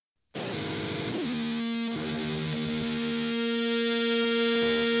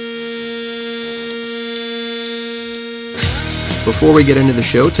Before we get into the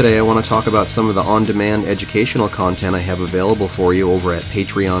show today, I want to talk about some of the on-demand educational content I have available for you over at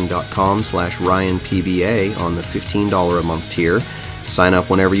patreon.com/RyanPBA on the $15 a month tier. Sign up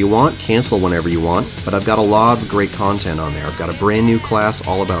whenever you want, cancel whenever you want, but I've got a lot of great content on there. I've got a brand new class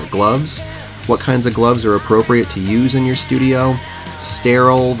all about gloves, what kinds of gloves are appropriate to use in your studio,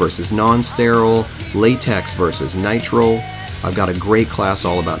 sterile versus non-sterile, latex versus nitrile. I've got a great class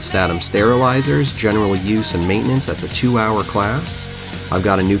all about Statim sterilizers, general use and maintenance. That's a 2-hour class. I've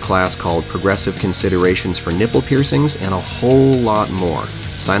got a new class called Progressive Considerations for Nipple Piercings, and a whole lot more.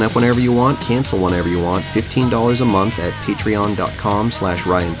 Sign up whenever you want, cancel whenever you want, $15 a month at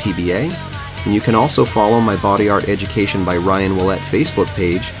patreon.com/RyanPBA. And you can also follow my Body Art Education by Ryan Willett Facebook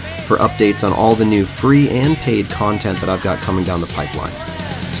page for updates on all the new free and paid content that I've got coming down the pipeline.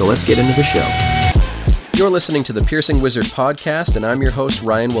 So let's get into the show. You're listening to the Piercing Wizard podcast, and I'm your host,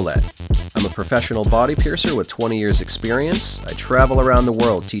 Ryan Willett. I'm a professional body piercer with 20 years experience. I travel around the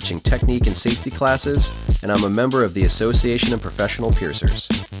world teaching technique and safety classes, and I'm a member of the Association of Professional Piercers.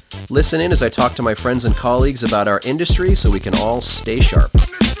 Listen in as I talk to my friends and colleagues about our industry so we can all stay sharp.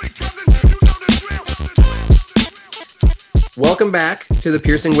 Welcome back to the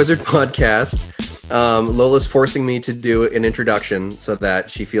Piercing Wizard podcast. Lola's forcing me to do an introduction so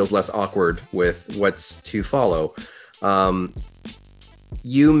that she feels less awkward with what's to follow.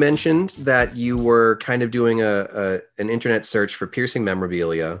 You mentioned that you were kind of doing an internet search for piercing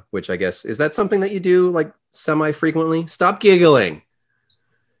memorabilia, which I guess, is that something that you do like semi-frequently? Stop giggling.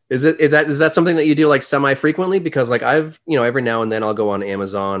 Is that something that you do like semi-frequently? Because like I've, every now and then I'll go on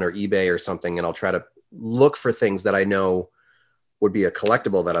Amazon or eBay or something and I'll try to look for things that I know would be a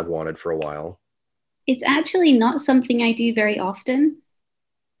collectible that I've wanted for a while. It's actually not something I do very often,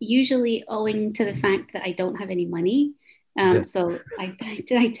 usually owing to the fact that I don't have any money. So I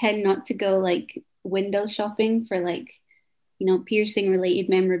tend not to go like window shopping for like, piercing related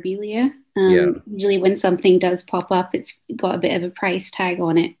memorabilia. Usually when something does pop up, it's got a bit of a price tag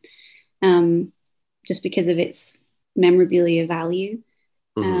on it, just because of its memorabilia value.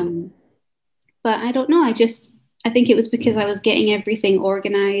 Mm-hmm. But I don't know. I think it was because I was getting everything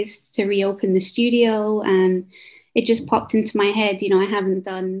organized to reopen the studio, and it just popped into my head. I haven't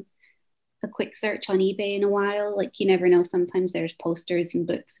done a quick search on eBay in a while. Like, you never know. Sometimes there's posters and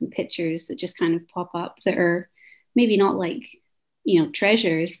books and pictures that just kind of pop up that are maybe not like,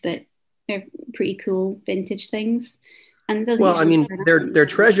 treasures, but they're pretty cool vintage things. And they're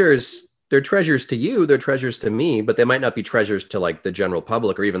treasures. They're treasures to you. They're treasures to me, but they might not be treasures to like the general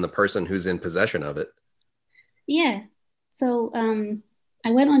public or even the person who's in possession of it. Yeah. So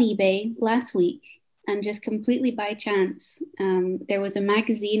I went on eBay last week, and just completely by chance, there was a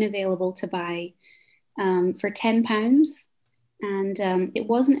magazine available to buy for £10. And it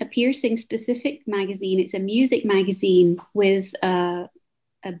wasn't a piercing specific magazine. It's a music magazine with a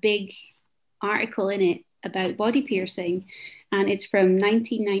big article in it about body piercing. And it's from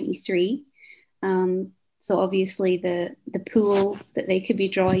 1993. So obviously the pool that they could be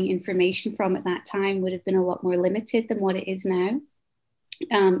drawing information from at that time would have been a lot more limited than what it is now.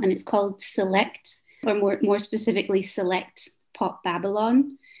 And it's called Select, or more specifically Select Pop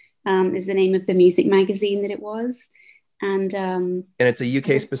Babylon, is the name of the music magazine that it was. And it's a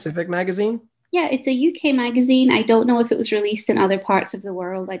UK specific magazine? Yeah, it's a UK magazine. I don't know if it was released in other parts of the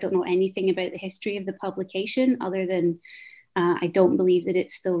world. I don't know anything about the history of the publication other than I don't believe that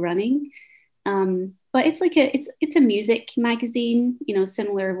it's still running. But it's like it's a music magazine,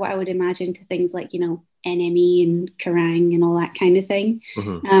 similar what I would imagine to things like, NME and Kerrang and all that kind of thing.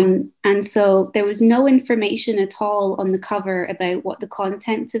 Mm-hmm. And so there was no information at all on the cover about what the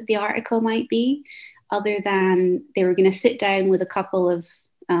contents of the article might be, other than they were going to sit down with a couple of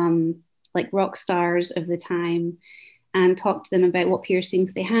like rock stars of the time and talk to them about what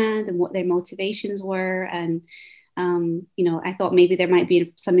piercings they had and what their motivations were. And I thought maybe there might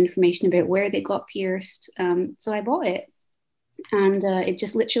be some information about where they got pierced. So I bought it, and it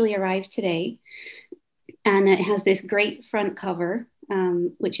just literally arrived today. And it has this great front cover,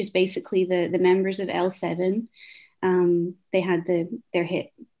 which is basically the members of L7. They had their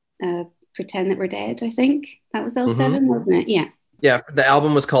hit Pretend That We're Dead, I think. That was L7, mm-hmm. wasn't it? Yeah. Yeah, the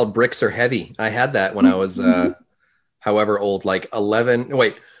album was called Bricks Are Heavy. I had that when I was however old, like 11.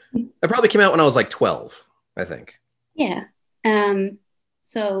 Wait, it probably came out when I was like 12, I think. Yeah.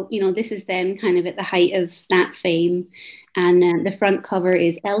 So, this is them kind of at the height of that fame. And the front cover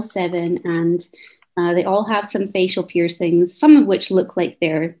is L7, and they all have some facial piercings, some of which look like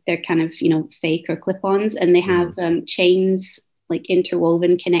they're kind of, fake or clip-ons. And they have chains like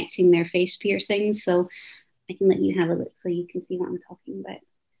interwoven connecting their face piercings. So I can let you have a look so you can see what I'm talking about.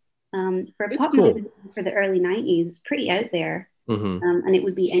 For a pop magazine for the early 90s, it's pretty out there. Hmm. And it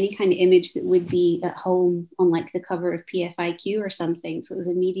would be any kind of image that would be at home on like the cover of PFIQ or something. So it was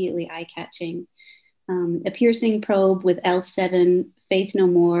immediately eye-catching. A piercing probe with L7, Faith No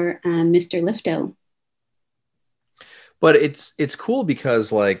More, and Mr. Lifto. But it's cool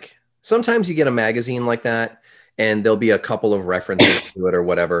because like sometimes you get a magazine like that and there'll be a couple of references to it or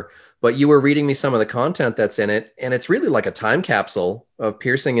whatever. But you were reading me some of the content that's in it, and it's really like a time capsule of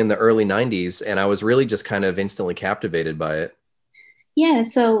piercing in the early 90s. And I was really just kind of instantly captivated by it. Yeah,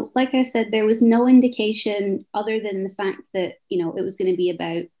 so like I said, there was no indication other than the fact that, it was going to be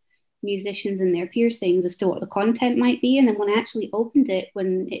about musicians and their piercings as to what the content might be. And then when I actually opened it,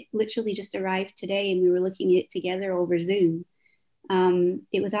 when it literally just arrived today and we were looking at it together over Zoom,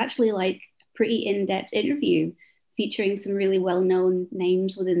 it was actually like a pretty in-depth interview featuring some really well-known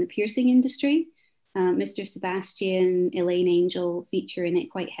names within the piercing industry. Mr. Sebastian, Elaine Angel feature in it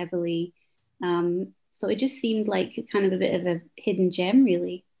quite heavily. So it just seemed like kind of a bit of a hidden gem,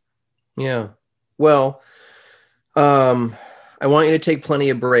 really. Yeah. Well, um, I want you to take plenty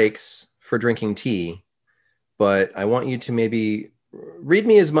of breaks for drinking tea, but I want you to maybe read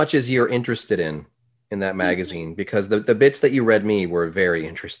me as much as you're interested in that magazine because the bits that you read me were very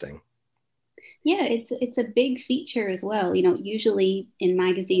interesting. Yeah, it's a big feature as well. Usually in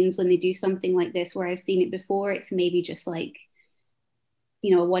magazines when they do something like this, where I've seen it before, it's maybe just like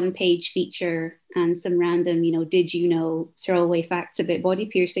a one page feature and some random, did you know, throwaway facts about body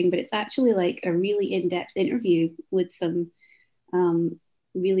piercing, but it's actually like a really in depth interview with some um,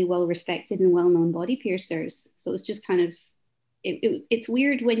 really well respected and well known body piercers. So it's just kind of, it's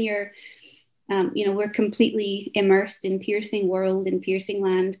weird when you're, we're completely immersed in piercing world and piercing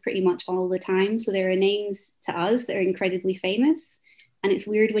land pretty much all the time. So there are names to us that are incredibly famous. And it's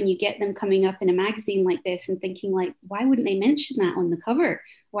weird when you get them coming up in a magazine like this and thinking like, why wouldn't they mention that on the cover?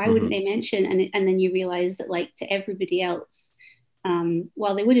 Why wouldn't Hmm. they mention? And then you realize that like to everybody else,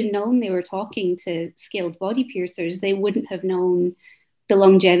 while they would have known they were talking to skilled body piercers, they wouldn't have known the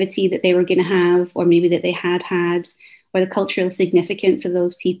longevity that they were going to have, or maybe that they had, or the cultural significance of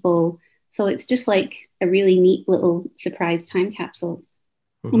those people. So it's just like a really neat little surprise time capsule.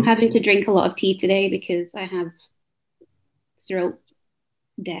 I'm Hmm. having to drink a lot of tea today because I have throat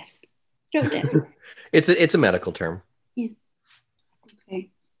death. Throat death. It's a medical term. Yeah. Okay.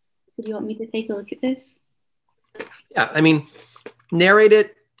 So do you want me to take a look at this? Yeah, I mean, narrate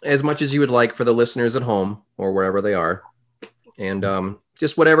it as much as you would like for the listeners at home or wherever they are, and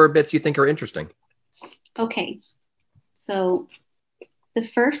just whatever bits you think are interesting. Okay. So the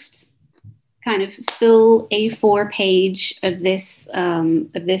first kind of full A4 page of this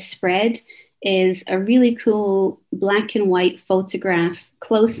spread is a really cool black and white photograph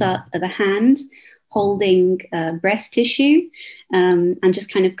close up of a hand holding breast tissue and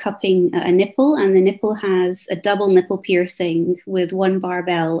just kind of cupping a nipple. And the nipple has a double nipple piercing with one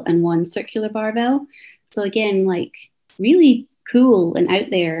barbell and one circular barbell. So, again, like really cool and out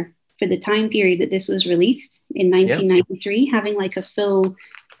there for the time period that this was released in Yeah. 1993, having like a full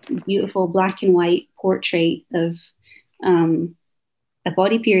beautiful black and white portrait of um, a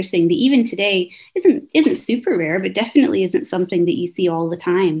body piercing that even today isn't super rare, but definitely isn't something that you see all the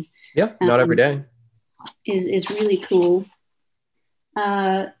time. Yeah, not every Um, day. is really cool. There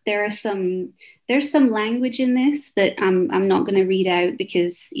are there's some language in this that I'm not going to read out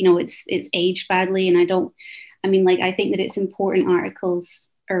because it's aged badly, and I don't. I mean, like I think that it's important articles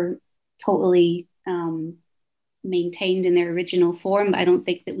are totally maintained in their original form, but I don't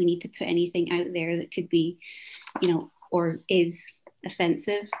think that we need to put anything out there that could be, or is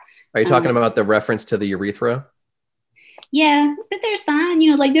offensive. Are you talking Um, about the reference to the urethra? yeah, but there's that,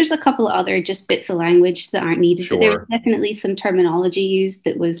 and like there's a couple of other just bits of language that aren't needed, but there's Sure. definitely some terminology used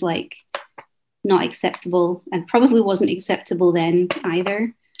that was like not acceptable and probably wasn't acceptable then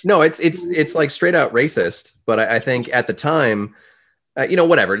either. No, it's Um, it's like straight out racist. But I think at the time,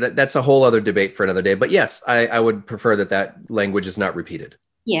 whatever. That's a whole other debate for another day. But yes, I would prefer that language is not repeated.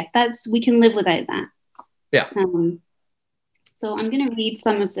 yeah, we can live without that. Yeah. Um, So I'm going to read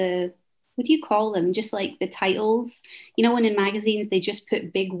some of what do you call them? Just like the titles. When in magazines they just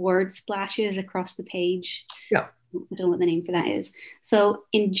put big word splashes across the page. Yeah. I don't know what the name for that is. So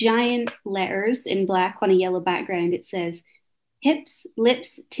in giant letters in black on a yellow background, it says hips,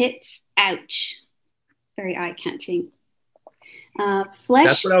 lips, tits, ouch. Very eye catching. That's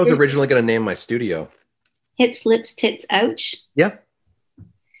Flesh, what I was originally going to name my studio. hips, lips, tits, ouch. Yeah.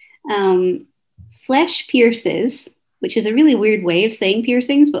 Um, Flesh pierces, which is a really weird way of saying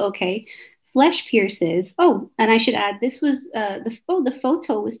piercings, but okay. Flesh pierces. Oh, and I should add, this was the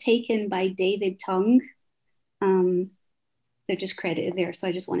photo was taken by David Tung. Um, they're just credited there, so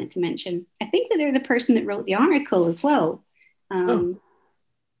I just wanted to mention. I think that they're the person that wrote the article as well. Oh,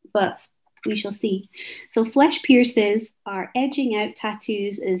 But we shall see. So flesh pierces are edging out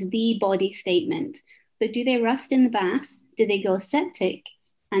tattoos as the body statement. But do they rust in the bath? Do they go septic?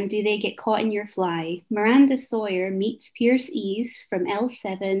 And do they get caught in your fly? Miranda Sawyer meets Pierce Ease from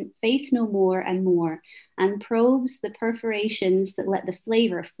L7, Faith No More, and more, and probes the perforations that let the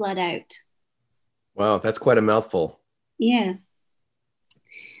flavor flood out. wow, that's quite a mouthful. Yeah.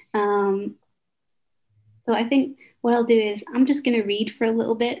 Um, So I think what I'll do is I'm just going to read for a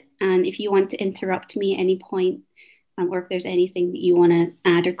little bit. And if you want to interrupt me at any point, or if there's anything that you want to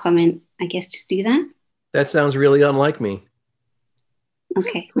add or comment, I guess just do that. That sounds really unlike me.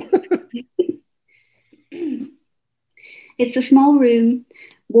 Okay. It's a small room,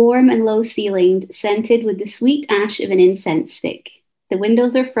 warm and low ceilinged, scented with the sweet ash of an incense stick. The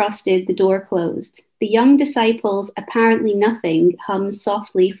windows are frosted, the door closed. The young disciples, apparently nothing, hum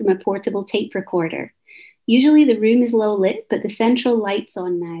softly from a portable tape recorder. Usually the room is low lit, but the central light's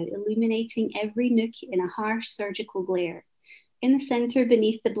on now, illuminating every nook in a harsh surgical glare. In the center,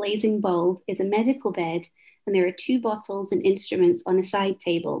 beneath the blazing bulb, is a medical bed, and there are two bottles and instruments on a side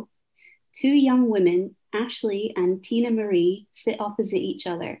table. Two young women, Ashley and Tina Marie, sit opposite each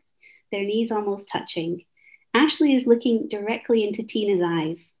other, their knees almost touching. Ashley is looking directly into Tina's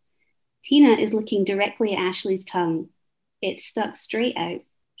eyes. Tina is looking directly at Ashley's tongue. It's stuck straight out.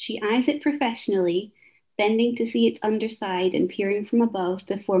 She eyes it professionally, bending to see its underside and peering from above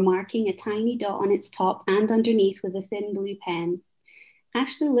before marking a tiny dot on its top and underneath with a thin blue pen.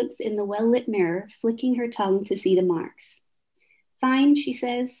 Ashley looks in the well-lit mirror, flicking her tongue to see the marks. Fine, she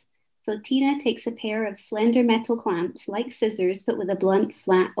says. So Tina takes a pair of slender metal clamps, like scissors, but with a blunt,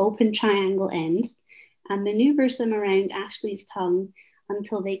 flat, open triangle end, and maneuvers them around Ashley's tongue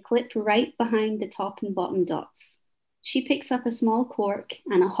until they clip right behind the top and bottom dots. She picks up a small cork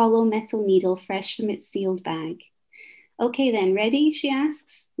and a hollow metal needle fresh from its sealed bag. Okay, then, ready? She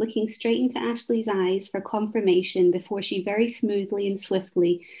asks, looking straight into Ashley's eyes for confirmation before she very smoothly and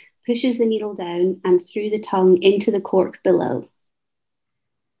swiftly pushes the needle down and through the tongue into the cork below.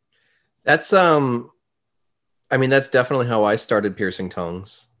 That's I mean, that's definitely how I started piercing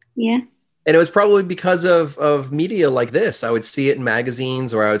tongues. Yeah. And it was probably because of media like this. I would see it in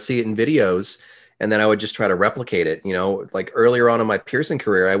magazines or I would see it in videos, and then I would just try to replicate it. You know, like earlier on in my piercing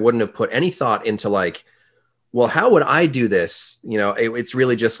career, I wouldn't have put any thought into like, well, how would I do this? You know, it's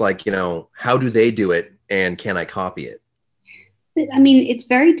really just like, you know, how do they do it and can I copy it? I mean, it's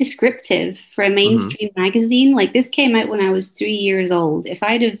very descriptive for a Hmm. mainstream magazine. Like this came out when I was 3 years old. If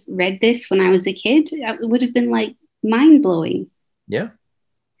I'd have read this when I was a kid, it would have been like mind blowing. Yeah.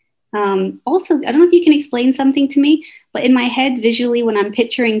 Also, I don't know if you can explain something to me, but in my head, visually, when I'm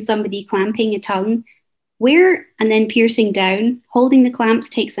picturing somebody clamping a tongue, where and then piercing down, holding the clamps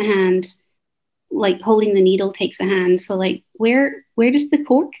takes a hand, like holding the needle takes a hand. So, like, where does the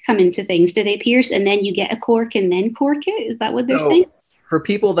cork come into things? Do they pierce and then you get a cork and then cork it? Is that what they're So saying? for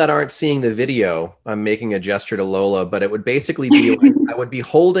people that aren't seeing the video, I'm making a gesture to Lola, but it would basically be like I would be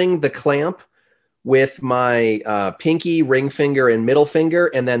holding the clamp with my pinky, ring finger, and middle finger,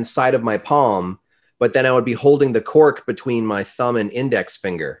 and then side of my palm. But then I would be holding the cork between my thumb and index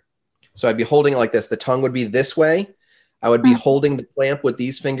finger. So I'd be holding it like this. The tongue would be this way. I would be holding the clamp with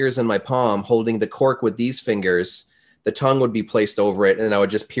these fingers in my palm, holding the cork with these fingers. The tongue would be placed over it, and I would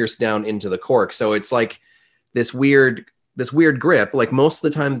just pierce down into the cork. So it's like this weird, this weird grip. Like most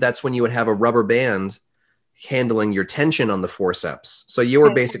of the time, that's when you would have a rubber band handling your tension on the forceps. So you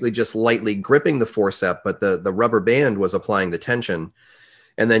were basically just lightly gripping the forceps, but the rubber band was applying the tension.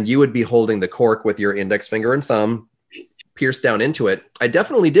 And then you would be holding the cork with your index finger and thumb, pierce down into it. I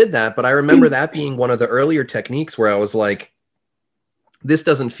definitely did that, but I remember that being one of the earlier techniques where I was like, this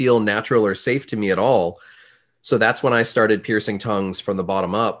doesn't feel natural or safe to me at all. So that's when I started piercing tongues from the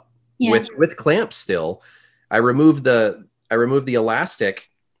bottom up Yeah. with clamps still. I removed the elastic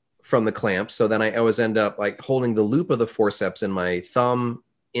from the clamp. So then I always end up like holding the loop of the forceps in my thumb,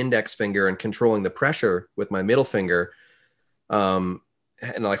 index finger, and controlling the pressure with my middle finger.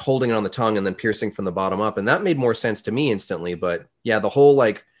 And like holding it on the tongue and then piercing from the bottom up. And that made more sense to me instantly. But yeah, the whole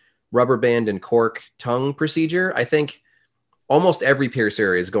like rubber band and cork tongue procedure, I think almost every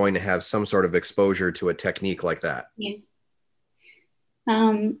piercer is going to have some sort of exposure to a technique like that. Yeah.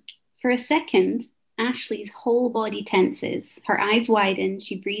 Um, for a second, Ashley's whole body tenses. Her eyes widen.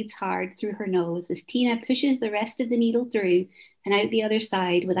 She breathes hard through her nose as Tina pushes the rest of the needle through and out the other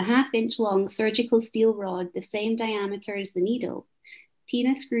side with a half-inch long surgical steel rod the same diameter as the needle.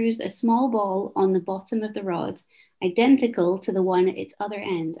 Tina screws a small ball on the bottom of the rod, identical to the one at its other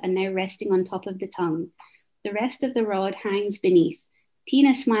end and now resting on top of the tongue. The rest of the rod hangs beneath.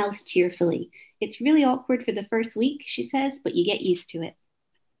 Tina smiles cheerfully. It's really awkward for the first week, she says, but you get used to it.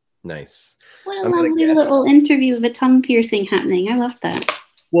 Nice. What a I'm gonna lovely guess. little interview of a tongue piercing happening. I love that.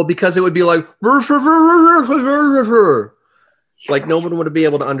 Well, because it would be like no one would be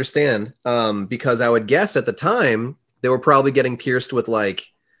able to understand. Because I would guess at the time they were probably getting pierced with like,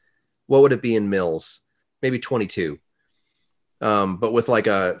 what would it be in mils? Maybe 22. But with like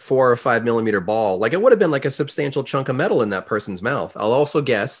a 4 or 5 millimeter ball, like it would have been like a substantial chunk of metal in that person's mouth. I'll also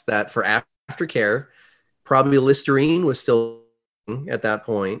guess that for aftercare, probably Listerine was still at that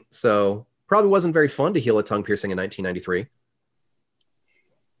point. So probably wasn't very fun to heal a tongue piercing in 1993.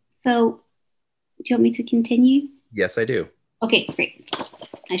 So, do you want me to continue? Yes, I do. Okay, great.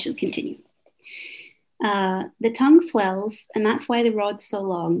 I shall continue. The tongue swells, and that's why the rod's so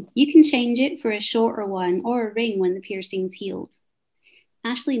long. You can change it for a shorter one or a ring when the piercing's healed.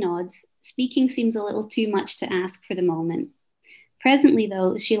 Ashley nods. Speaking seems a little too much to ask for the moment. Presently,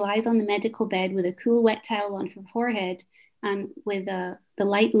 though, she lies on the medical bed with a cool wet towel on her forehead, and with the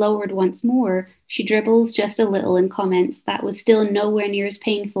light lowered once more, she dribbles just a little and comments, "That was still nowhere near as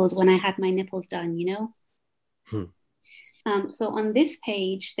painful as when I had my nipples done, you know?" So on this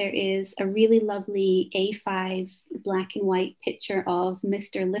page, there is a really lovely A5 black and white picture of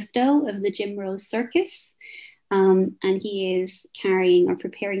Mr. Lifto of the Jim Rose Circus. And he is carrying or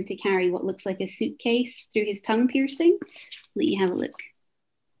preparing to carry what looks like a suitcase through his tongue piercing. Let you have a look.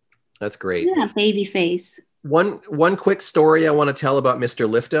 That's great. Yeah, baby face. One quick story I want to tell about Mr.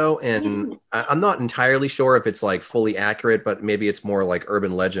 Lifto, and I'm not entirely sure if it's like fully accurate, but maybe it's more like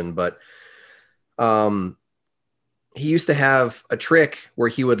urban legend. But he used to have a trick where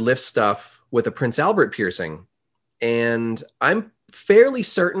he would lift stuff with a Prince Albert piercing. And I'm fairly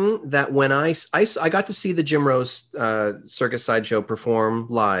certain that when I got to see the Jim Rose Circus Sideshow perform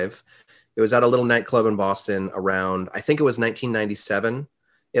live, it was at a little nightclub in Boston around, I think it was 1997.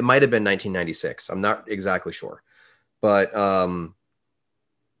 It might have been 1996. I'm not exactly sure. But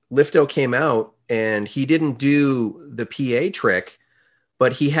Lifto came out and he didn't do the PA trick,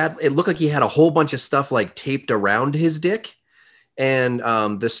 but it looked like he had a whole bunch of stuff like taped around his dick. And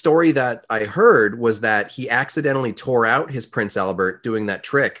the story that I heard was that he accidentally tore out his Prince Albert doing that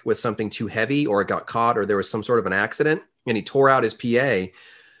trick with something too heavy, or it got caught, or there was some sort of an accident, and he tore out his PA.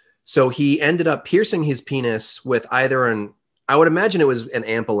 So he ended up piercing his penis with either I would imagine it was an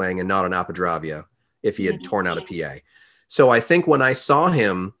ampelang and not an apodravia if he had torn out a PA. So I think when I saw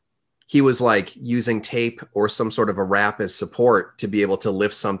him, he was like using tape or some sort of a wrap as support to be able to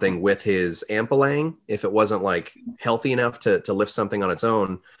lift something with his ampelang if it wasn't like healthy enough to lift something on its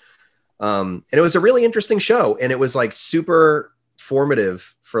own. And it was a really interesting show, and it was like super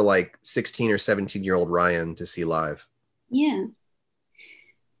formative for like 16 or 17-year-old Ryan to see live. Yeah.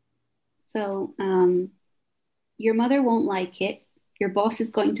 So your mother won't like it, your boss is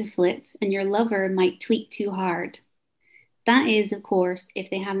going to flip, and your lover might tweak too hard. That is, of course, if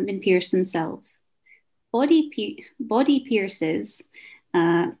they haven't been pierced themselves. Body pierces.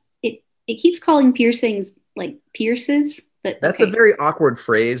 It keeps calling piercings like pierces, but that's a very awkward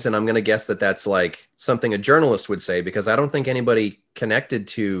phrase, and I'm going to guess that that's like something a journalist would say, because I don't think anybody connected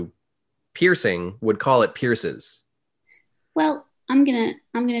to piercing would call it pierces. Well, I'm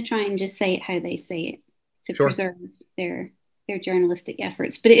gonna try and just say it how they say it to preserve their journalistic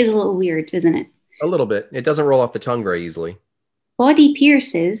efforts, but it is a little weird, isn't it? A little bit. It doesn't roll off the tongue very easily. Body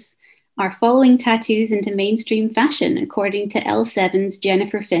pierces are following tattoos into mainstream fashion, according to L7's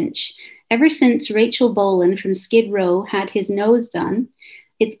Jennifer Finch. Ever since Rachel Bolan from Skid Row had his nose done,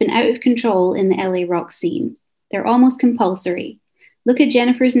 it's been out of control in the LA rock scene. They're almost compulsory. Look at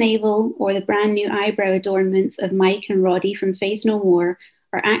Jennifer's navel, or the brand new eyebrow adornments of Mike and Roddy from Faith No More,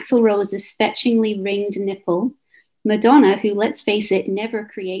 or Axl Rose's fetchingly ringed nipple. Madonna, who, let's face it, never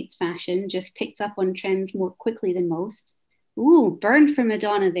creates fashion, just picks up on trends more quickly than most. Ooh, burned for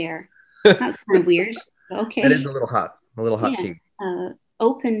Madonna there. That's kind of weird. Okay. That is a little hot tea.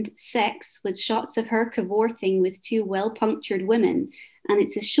 Opened sex with shots of her cavorting with two well-punctured women. And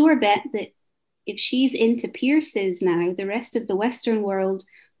it's a sure bet that if she's into pierces now, the rest of the Western world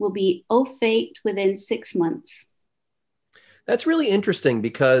will be au fait within 6 months. That's really interesting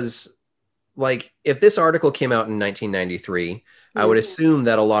because, like, if this article came out in 1993, I would assume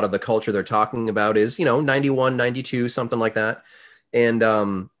that a lot of the culture they're talking about is, 91, 92, something like that.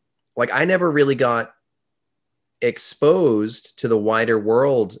 And like, I never really got exposed to the wider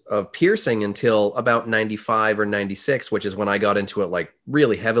world of piercing until about 95 or 96, which is when I got into it like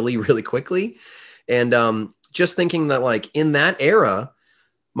really heavily, really quickly. And just thinking that like in that era,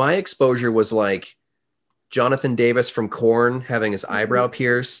 my exposure was like Jonathan Davis from Korn having his eyebrow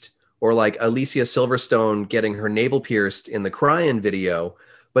pierced, or like Alicia Silverstone getting her navel pierced in the Cryan video.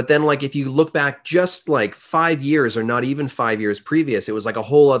 But then like if you look back just like 5 years or not even 5 years previous, it was like a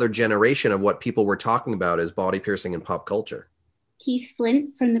whole other generation of what people were talking about as body piercing in pop culture. Keith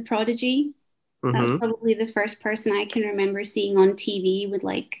Flint from The Prodigy. That was Mm-hmm. probably the first person I can remember seeing on TV with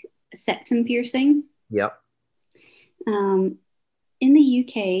like a septum piercing. Yep. Um, in the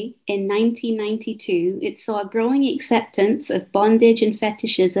UK in 1992, it saw a growing acceptance of bondage and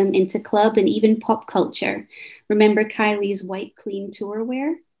fetishism into club and even pop culture. Remember Kylie's white clean tour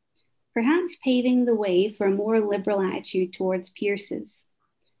wear? Perhaps paving the way for a more liberal attitude towards pierces.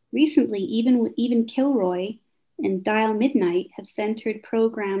 Recently, even Kilroy and Dial Midnight have centered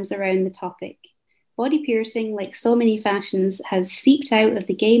programs around the topic. Body piercing, like so many fashions, has seeped out of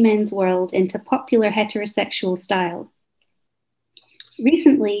the gay men's world into popular heterosexual style.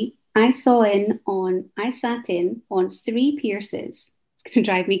 Recently, I sat in on 3 pierces. It's going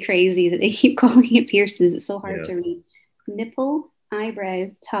to drive me crazy that they keep calling it pierces. It's so hard Yeah. to read. Nipple,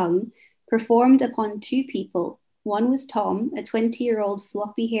 eyebrow, tongue, performed upon 2 people. One was Tom, a 20-year-old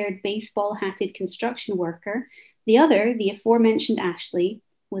floppy-haired, baseball-hatted construction worker. The other, the aforementioned Ashley,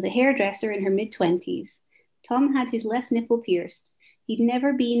 was a hairdresser in her mid-20s. Tom had his left nipple pierced. He'd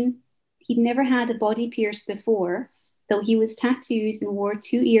never had a body pierced before, though he was tattooed and wore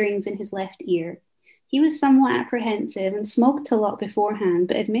 2 earrings in his left ear. He was somewhat apprehensive and smoked a lot beforehand,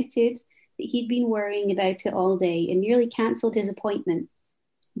 but admitted that he'd been worrying about it all day and nearly cancelled his appointment.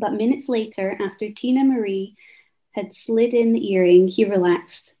 But minutes later, after Tina Marie had slid in the earring, he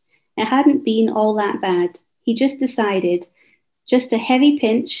relaxed. It hadn't been all that bad. He just decided, just a heavy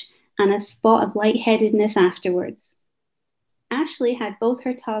pinch and a spot of lightheadedness afterwards. Ashley had both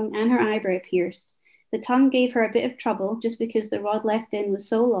her tongue and her eyebrow pierced. The tongue gave her a bit of trouble just because the rod left in was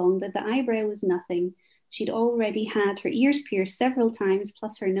so long, but the eyebrow was nothing. She'd already had her ears pierced several times,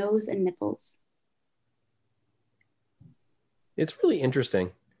 plus her nose and nipples. It's really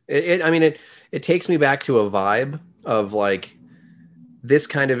interesting. It takes me back to a vibe of like this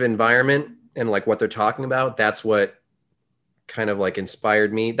kind of environment and like what they're talking about. That's what kind of like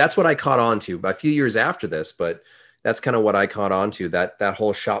inspired me. That's what I caught on to a few years after this, but that's kind of what I caught on to, that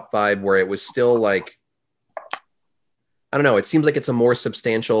whole shop vibe where it was still like, I don't know, it seems like it's a more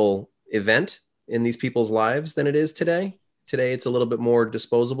substantial event in these people's lives than it is today. Today, it's a little bit more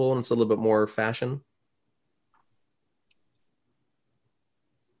disposable and it's a little bit more fashion.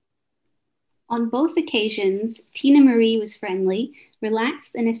 On both occasions, Tina Marie was friendly,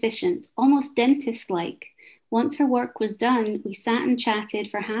 relaxed, and efficient, almost dentist-like. Once her work was done, we sat and chatted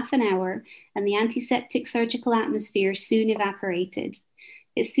for half an hour, and the antiseptic surgical atmosphere soon evaporated.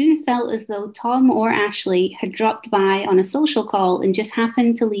 It soon felt as though Tom or Ashley had dropped by on a social call and just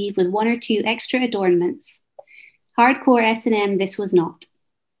happened to leave with 1 or 2 extra adornments. Hardcore S&M, this was not.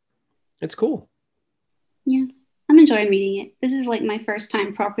 It's cool. Yeah, I'm enjoying reading it. This is like my first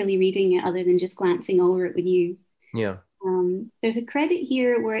time properly reading it other than just glancing over it with you. Yeah. There's a credit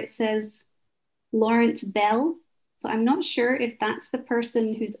here where it says Lawrence Bell. So I'm not sure if that's the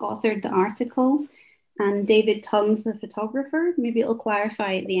person who's authored the article and David Tongue's the photographer. Maybe it'll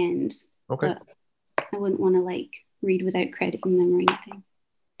clarify at the end. Okay. But I wouldn't want to like read without crediting them or anything.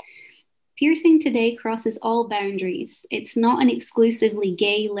 Piercing today crosses all boundaries. It's not an exclusively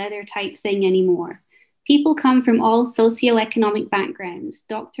gay leather type thing anymore. People come from all socioeconomic backgrounds: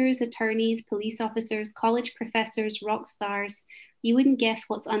 doctors, attorneys, police officers, college professors, rock stars. You wouldn't guess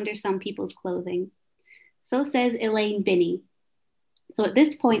what's under some people's clothing. So says Elaine Binney. So at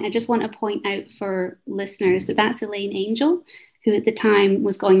this point, I just want to point out for listeners that that's Elaine Angel, who at the time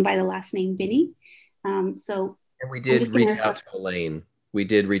was going by the last name Binney. And we did reach out to Elaine. We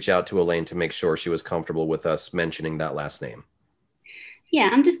did reach out to Elaine to make sure she was comfortable with us mentioning that last name.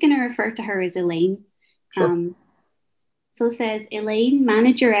 Yeah, I'm just going to refer to her as Elaine. Sure. So says Elaine,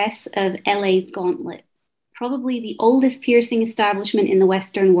 manageress of LA's Gauntlet, probably the oldest piercing establishment in the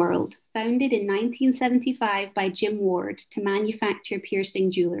Western world, founded in 1975 by Jim Ward to manufacture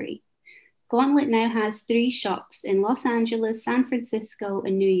piercing jewelry. Gauntlet now has 3 shops in Los Angeles, San Francisco,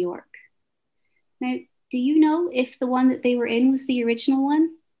 and New York. Now, do you know if the one that they were in was the original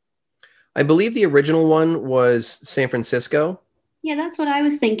one? I believe the original one was San Francisco. Yeah, that's what I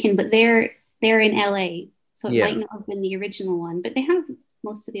was thinking, but they're in LA, so it might not have been the original one, but they have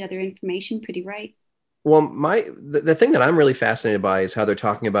most of the other information pretty right. Well, the thing that I'm really fascinated by is how they're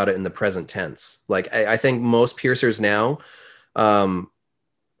talking about it in the present tense. Like, I think most piercers now, almost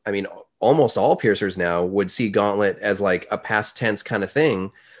all piercers now would see Gauntlet as like a past tense kind of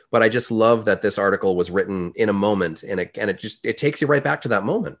thing. But I just love that this article was written in a moment, and it takes you right back to that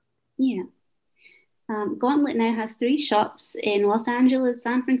moment. Yeah. Gauntlet now has three shops in Los Angeles,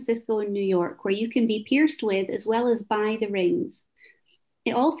 San Francisco, and New York where you can be pierced with as well as buy the rings.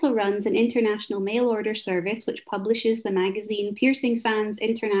 It also runs an international mail order service which publishes the magazine Piercing Fans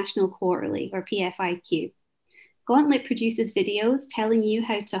International Quarterly, or PFIQ. Gauntlet produces videos telling you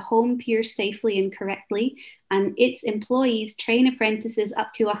how to home pierce safely and correctly, and its employees train apprentices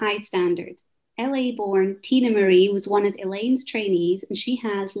up to a high standard. LA-born Tina Marie was one of Elaine's trainees, and she,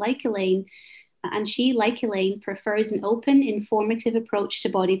 like Elaine, prefers an open, informative approach to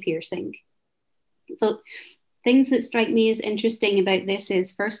body piercing. So things that strike me as interesting about this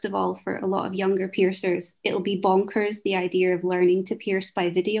is, first of all, for a lot of younger piercers, it'll be bonkers, the idea of learning to pierce by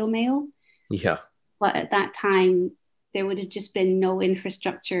video mail. Yeah. But at that time, there would have just been no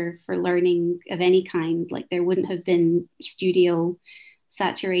infrastructure for learning of any kind. Like there wouldn't have been studio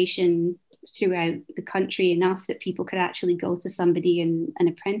saturation throughout the country enough that people could actually go to somebody and an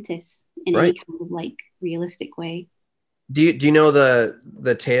apprentice in any kind of like realistic way. Do you know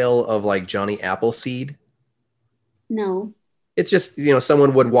the tale of like Johnny Appleseed? No. It's just,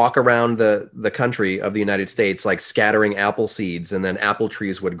 someone would walk around the country of the United States, like scattering apple seeds, and then apple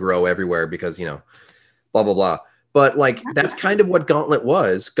trees would grow everywhere because, blah, blah, blah. But like, that's kind of what Gauntlet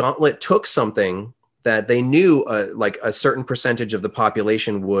was. Gauntlet took something that they knew like a certain percentage of the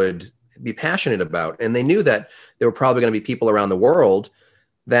population would be passionate about. And they knew that there were probably going to be people around the world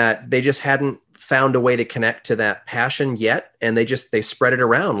that they just hadn't found a way to connect to that passion yet. And they spread it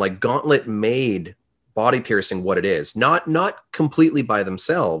around. Like Gauntlet made body piercing what it is, not completely by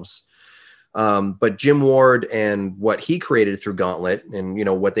themselves, but Jim Ward and what he created through Gauntlet, and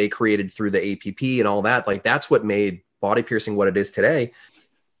what they created through the APP and all that, like that's what made body piercing what it is today.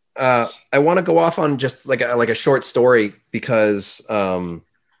 I want to go off on just like a short story because I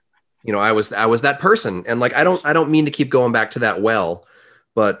was that person, and like I don't mean to keep going back to that well,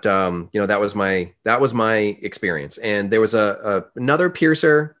 but that was my experience. And there was another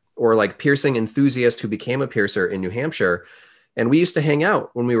piercer, or like piercing enthusiast, who became a piercer in New Hampshire. And we used to hang out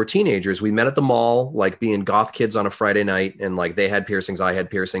when we were teenagers. We met at the mall, like being goth kids on a Friday night. And like they had piercings, I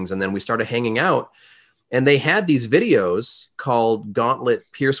had piercings. And then we started hanging out, and they had these videos called Gauntlet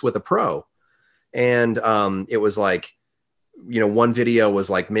Pierce with a Pro. And it was like, one video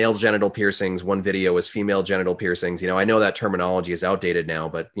was like male genital piercings. One video was female genital piercings. I know that terminology is outdated now,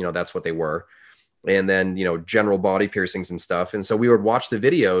 but that's what they were. And then, general body piercings and stuff. And so we would watch the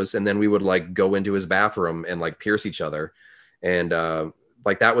videos, and then we would like go into his bathroom and like pierce each other. And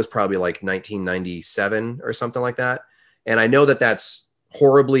like that was probably like 1997 or something like that. And I know that that's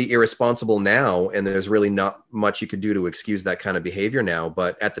horribly irresponsible now, and there's really not much you could do to excuse that kind of behavior now.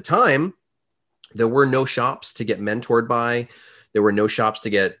 But at the time, there were no shops to get mentored by. There were no shops to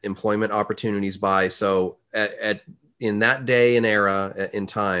get employment opportunities by. So in that day and era in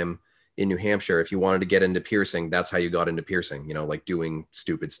time, in New Hampshire, if you wanted to get into piercing, that's how you got into piercing, like doing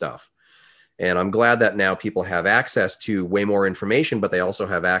stupid stuff. And I'm glad that now people have access to way more information, but they also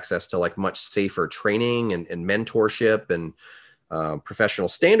have access to like much safer training and mentorship and professional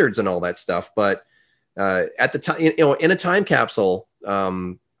standards and all that stuff. But at the time, in a time capsule,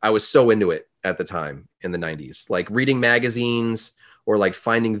 I was so into it at the time in the 90s, like reading magazines or like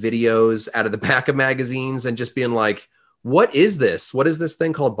finding videos out of the back of magazines and just being like, what is this? What is this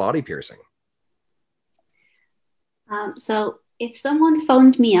thing called body piercing? So if someone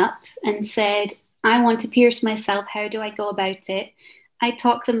phoned me up and said, I want to pierce myself, how do I go about it? I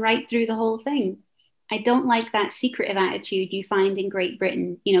talk them right through the whole thing. I don't like that secretive attitude you find in Great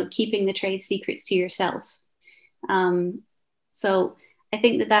Britain, keeping the trade secrets to yourself. So I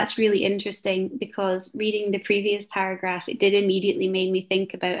think that that's really interesting, because reading the previous paragraph, it did immediately make me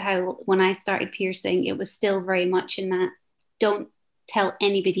think about how when I started piercing, it was still very much in that don't tell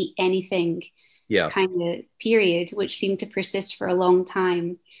anybody anything kind of period, which seemed to persist for a long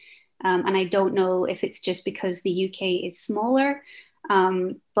time. And I don't know if it's just because the UK is smaller,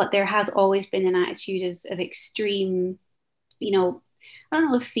 but there has always been an attitude of extreme, I don't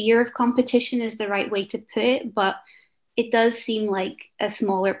know if fear of competition is the right way to put it, but it does seem like a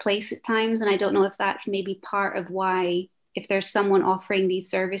smaller place at times. And I don't know if that's maybe part of why, if there's someone offering these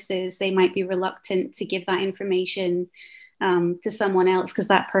services, they might be reluctant to give that information to someone else, because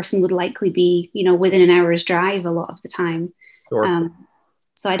that person would likely be, within an hour's drive a lot of the time. Sure.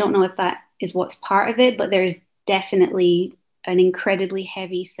 So I don't know if that is what's part of it, but there's definitely an incredibly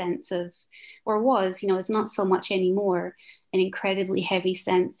heavy sense of, or was, it's not so much anymore, an incredibly heavy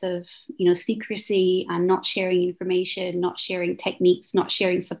sense of, secrecy and not sharing information, not sharing techniques, not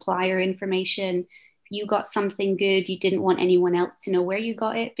sharing supplier information. If you got something good, you didn't want anyone else to know where you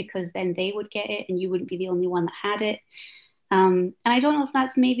got it, because then they would get it and you wouldn't be the only one that had it. And I don't know if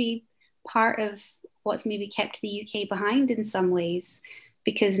that's maybe part of what's maybe kept the UK behind in some ways.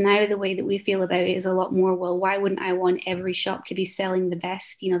 Because now the way that we feel about it is a lot more, well, why wouldn't I want every shop to be selling the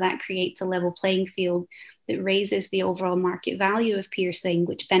best? You know, that creates a level playing field that raises the overall market value of piercing,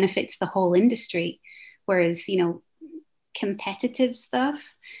 which benefits the whole industry. Whereas, you know, competitive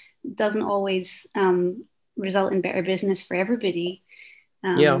stuff doesn't always result in better business for everybody.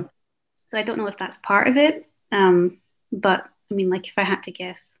 Yeah. So I don't know if that's part of it. But I mean, like if I had to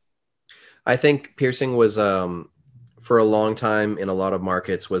guess. I think piercing was, for a long time in a lot of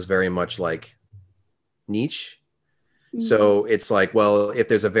markets, was very much like niche. So it's like, well, if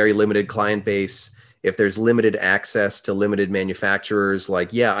there's a very limited client base, if there's limited access to limited manufacturers,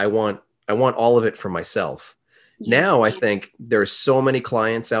 like, yeah, I want all of it for myself. Yeah. Now I think there's so many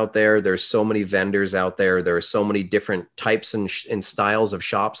clients out there. There's so many vendors out there. There are so many different types and styles of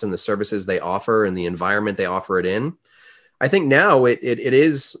shops and the services they offer and the environment they offer it in. I think now it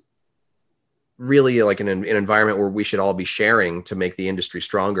is really like an environment where we should all be sharing to make the industry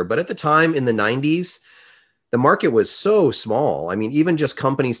stronger. But at the time in the 90s, the market was so small. I mean, even just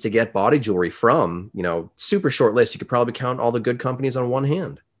companies to get body jewelry from, you know, super short list. You could probably count all the good companies on one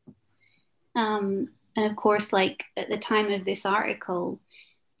hand. And of course, like at the time of this article,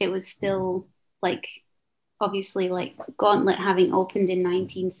 it was still like obviously like Gauntlet having opened in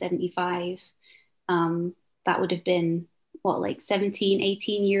 1975. That would have been what, like 17,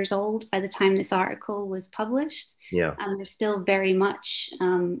 18 years old by the time this article was published. Yeah. And they're still very much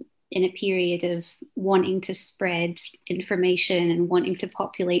in a period of wanting to spread information and wanting to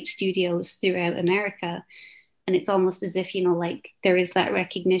populate studios throughout America. And it's almost as if, you know, like there is that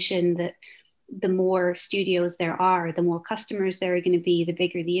recognition that the more studios there are, the more customers there are going to be, the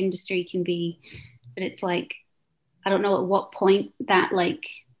bigger the industry can be. But it's like, I don't know at what point that, like,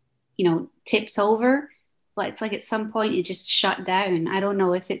 you know, tipped over, but it's like at some point it just shut down. I don't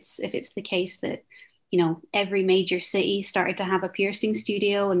know if it's the case that, you know, every major city started to have a piercing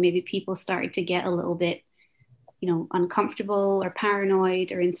studio and maybe people started to get a little bit, you know, uncomfortable or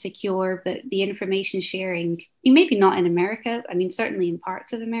paranoid or insecure. But the information sharing, maybe not in America, I mean, certainly in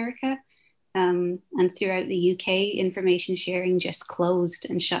parts of America, and throughout the UK, information sharing just closed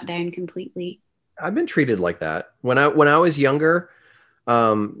and shut down completely. I've been treated like that when I was younger.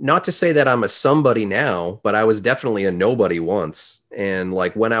 Not to say that I'm a somebody now, but I was definitely a nobody once. And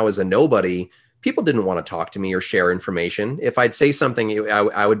like when I was a nobody, people didn't want to talk to me or share information. If I'd say something,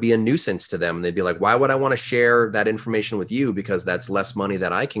 I would be a nuisance to them. They'd be like, why would I want to share that information with you? Because that's less money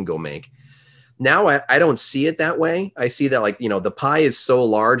that I can go make. Now I don't see it that way. I see that, like, you know, the pie is so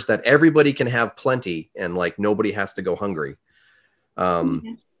large that everybody can have plenty and like nobody has to go hungry.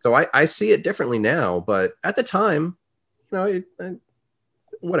 So I see it differently now, but at the time, you know,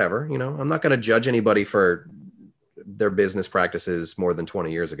 whatever, you know, I'm not going to judge anybody for their business practices more than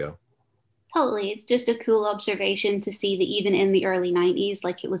 20 years ago. Totally. It's just a cool observation to see that even in the early 90s,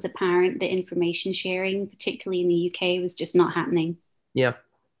 like it was apparent that information sharing, particularly in the UK, was just not happening. Yeah.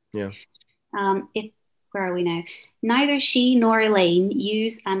 Yeah. Where are we now? Neither she nor Elaine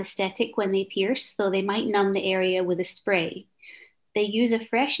use anesthetic when they pierce, though they might numb the area with a spray. They use a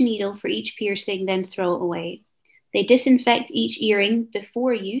fresh needle for each piercing, then throw it away. They disinfect each earring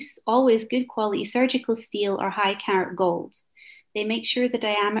before use, always good quality surgical steel or high carat gold. They make sure the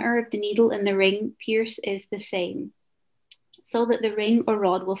diameter of the needle in the ring pierce is the same, so that the ring or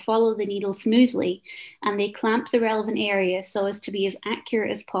rod will follow the needle smoothly, and they clamp the relevant area so as to be as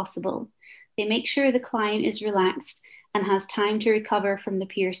accurate as possible. They make sure the client is relaxed and has time to recover from the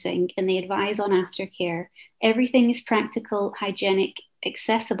piercing, and they advise on aftercare. Everything is practical, hygienic,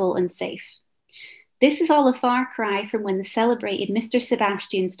 accessible, and safe. This is all a far cry from when the celebrated Mr.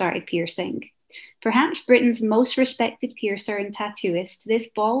 Sebastian started piercing. Perhaps Britain's most respected piercer and tattooist, this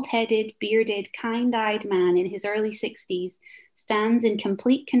bald-headed, bearded, kind-eyed man in his early 60s stands in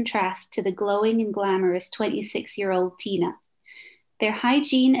complete contrast to the glowing and glamorous 26-year-old Tina. Their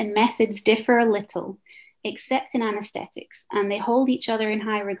hygiene and methods differ a little, except in anesthetics, and they hold each other in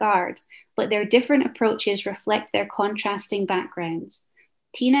high regard, but their different approaches reflect their contrasting backgrounds.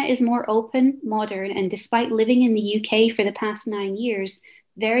 Tina is more open, modern, and despite living in the UK for the past 9 years,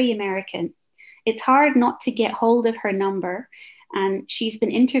 very American. It's hard not to get hold of her number, and she's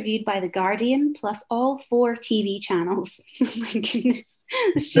been interviewed by The Guardian, plus all 4 TV channels. Oh my goodness,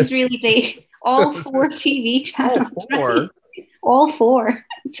 it's just really dated. All 4 TV channels. All 4? Right? All 4.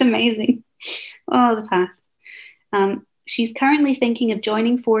 It's amazing. Oh, the past. She's currently thinking of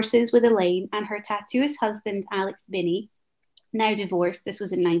joining forces with Elaine and her tattooist husband, Alex Binney, now divorced. This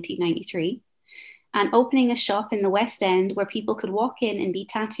was in 1993. And opening a shop in the West End where people could walk in and be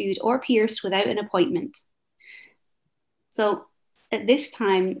tattooed or pierced without an appointment. So at this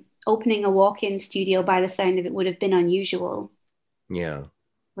time, opening a walk-in studio, by the sound of it, would have been unusual. Yeah.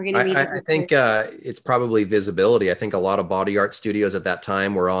 We're going to need I think it's probably visibility. I think a lot of body art studios at that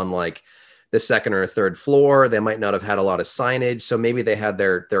time were on like the second or third floor. They might not have had a lot of signage. So maybe they had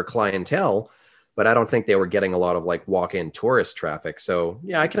their clientele, but I don't think they were getting a lot of like walk-in tourist traffic. So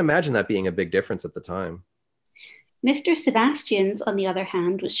yeah, I can imagine that being a big difference at the time. Mr. Sebastian's, on the other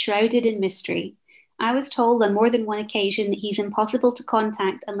hand, was shrouded in mystery. I was told on more than one occasion that he's impossible to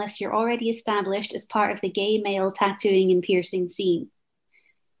contact unless you're already established as part of the gay male tattooing and piercing scene,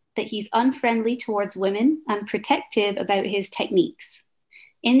 that he's unfriendly towards women and protective about his techniques.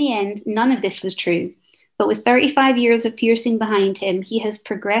 In the end, none of this was true. But with 35 years of piercing behind him, he has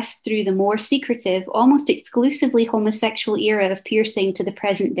progressed through the more secretive, almost exclusively homosexual era of piercing to the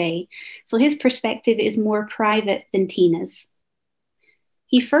present day. So his perspective is more private than Tina's.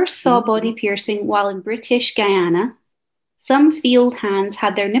 He first saw body piercing while in British Guyana. Some field hands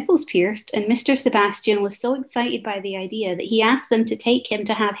had their nipples pierced, and Mr. Sebastian was so excited by the idea that he asked them to take him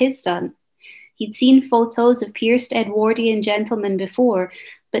to have his done. He'd seen photos of pierced Edwardian gentlemen before,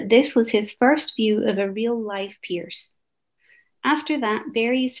 but this was his first view of a real-life pierce. After that,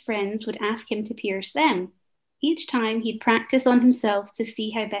 various friends would ask him to pierce them. Each time he'd practice on himself to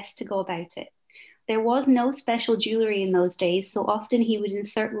see how best to go about it. There was no special jewelry in those days, so often he would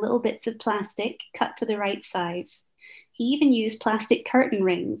insert little bits of plastic cut to the right size. He even used plastic curtain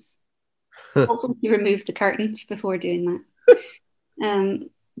rings. Hopefully he removed the curtains before doing that.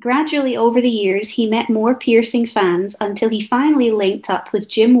 Gradually over the years, he met more piercing fans until he finally linked up with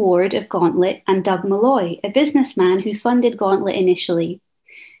Jim Ward of Gauntlet and Doug Malloy, a businessman who funded Gauntlet initially.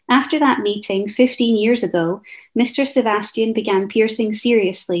 After that meeting 15 years ago, Mr. Sebastian began piercing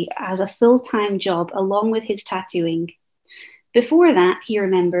seriously as a full-time job along with his tattooing. Before that, he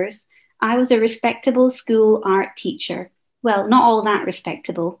remembers, I was a respectable school art teacher. Well, not all that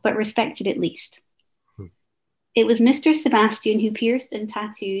respectable, but respected at least. It was Mr. Sebastian who pierced and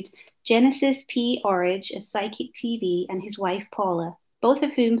tattooed Genesis P. Orridge of Psychic TV and his wife Paula, both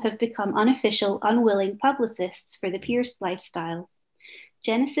of whom have become unofficial, unwilling publicists for the pierced lifestyle.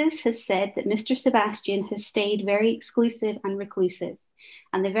 Genesis has said that Mr. Sebastian has stayed very exclusive and reclusive,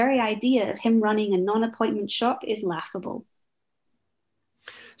 and the very idea of him running a non-appointment shop is laughable.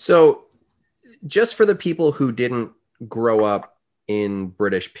 So, just for the people who didn't grow up in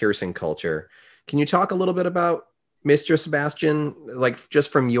British piercing culture, can you talk a little bit about Mr. Sebastian, like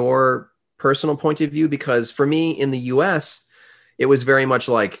just from your personal point of view? Because for me in the US, it was very much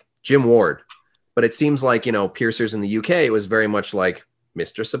like Jim Ward, but it seems like, you know, piercers in the UK, it was very much like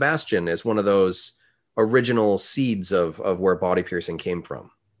Mr. Sebastian as one of those original seeds of where body piercing came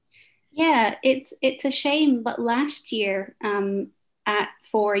from. Yeah, it's a shame, but last year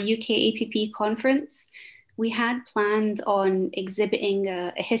for UK APP conference, we had planned on exhibiting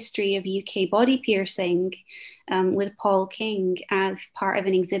a history of UK body piercing with Paul King as part of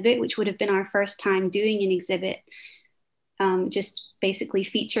an exhibit, which would have been our first time doing an exhibit, just basically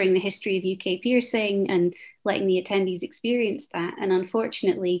featuring the history of UK piercing and letting the attendees experience that. And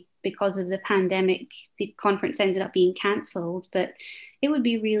unfortunately, because of the pandemic, the conference ended up being cancelled, but it would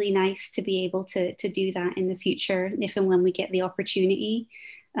be really nice to be able to do that in the future if and when we get the opportunity.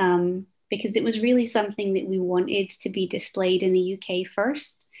 Because it was really something that we wanted to be displayed in the UK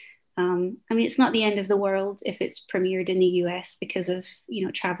first. I mean, it's not the end of the world if it's premiered in the US because of, you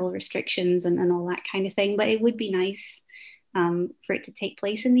know, travel restrictions and all that kind of thing. But it would be nice for it to take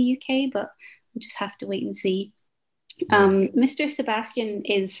place in the UK, but we'll just have to wait and see. Mr. Sebastian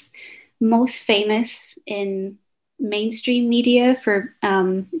is most famous in mainstream media for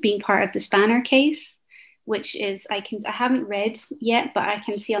being part of the Spanner case, which is I haven't read yet, but I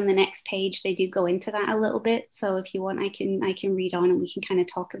can see on the next page they do go into that a little bit. So if you want, I can read on and we can kind of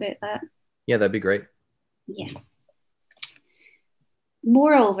talk about that. Yeah, that'd be great. Yeah.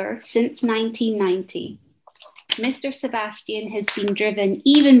 Moreover, since 1990, Mr. Sebastian has been driven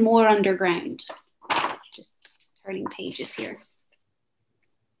even more underground. Just turning pages here.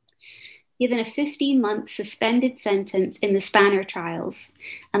 Given a 15-month suspended sentence in the Spanner trials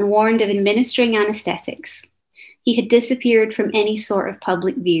and warned of administering anesthetics. He had disappeared from any sort of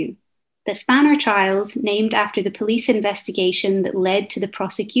public view. The Spanner trials, named after the police investigation that led to the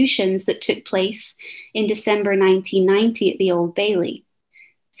prosecutions that took place in December 1990 at the Old Bailey.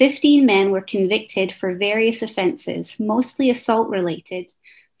 15 men were convicted for various offences, mostly assault-related,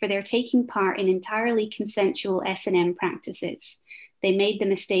 for their taking part in entirely consensual S&M practices. They made the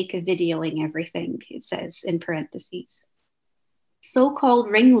mistake of videoing everything, it says in parentheses.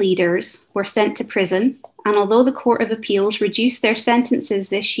 So-called ringleaders were sent to prison, and although the Court of Appeals reduced their sentences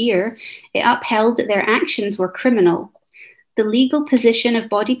this year, it upheld that their actions were criminal. The legal position of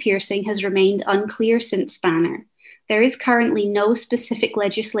body piercing has remained unclear since Spanner. There is currently no specific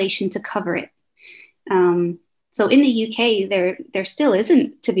legislation to cover it. So in the UK, there still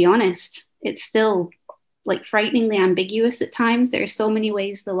isn't, to be honest. It's still like frighteningly ambiguous at times. There are so many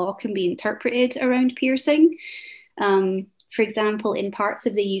ways the law can be interpreted around piercing. For example, in parts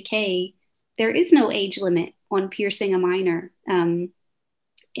of the UK, there is no age limit on piercing a minor.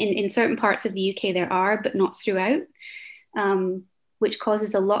 In certain parts of the UK, there are, but not throughout, which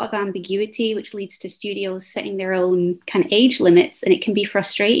causes a lot of ambiguity, which leads to studios setting their own kind of age limits. And it can be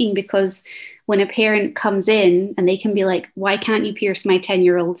frustrating because when a parent comes in and they can be like, why can't you pierce my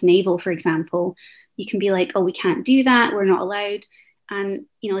 10-year-old's navel, for example? You can be like, oh, we can't do that. We're not allowed. And,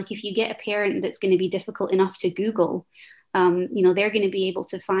 like if you get a parent that's going to be difficult enough to Google, they're going to be able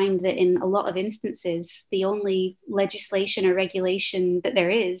to find that in a lot of instances, the only legislation or regulation that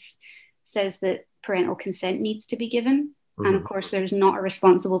there is says that parental consent needs to be given. Mm-hmm. And of course, there's not a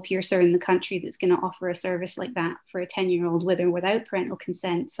responsible piercer in the country that's going to offer a service like that for a 10-year-old with or without parental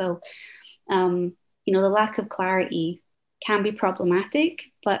consent. So, the lack of clarity can be problematic.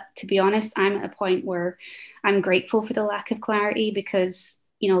 But to be honest, I'm at a point where I'm grateful for the lack of clarity because,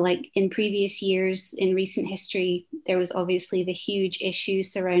 like in previous years, in recent history, there was obviously the huge issue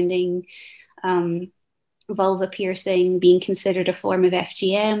surrounding vulva piercing being considered a form of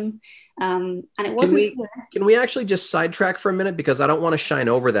FGM. And it wasn't. Can we actually just sidetrack for a minute? Because I don't want to shine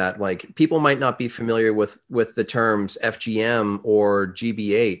over that. Like people might not be familiar with the terms FGM or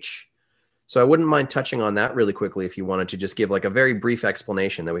GBH. So I wouldn't mind touching on that really quickly if you wanted to just give like a very brief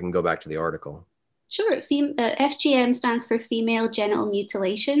explanation, that we can go back to the article. Sure. FGM stands for female genital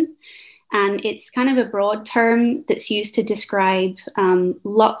mutilation. And it's kind of a broad term that's used to describe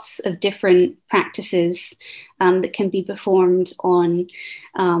lots of different practices that can be performed on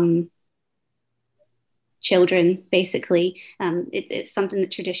children, basically. It's something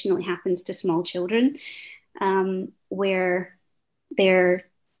that traditionally happens to small children where they're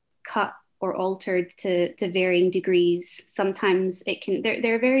cut or altered to varying degrees. Sometimes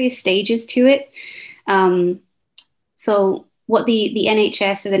there are various stages to it. So what the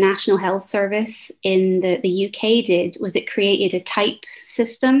NHS, or the National Health Service in the UK did was it created a type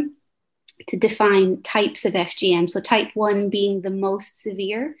system to define types of FGM. So type 1 being the most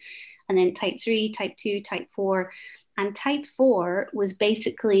severe, and then type 3, type 2, type 4. And type 4 was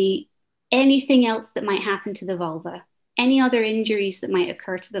basically anything else that might happen to the vulva, any other injuries that might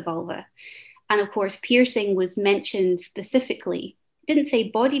occur to the vulva. And of course, piercing was mentioned specifically. It didn't say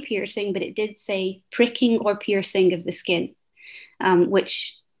body piercing, but it did say pricking or piercing of the skin,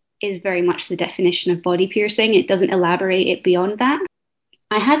 which is very much the definition of body piercing. It doesn't elaborate it beyond that.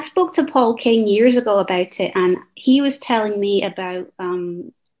 I had spoke to Paul King years ago about it, and he was telling me about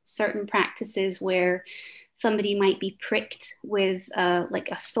certain practices where somebody might be pricked with like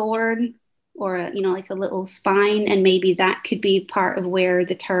a thorn or like a little spine, and maybe that could be part of where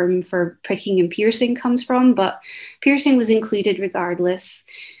the term for pricking and piercing comes from. But piercing was included regardless.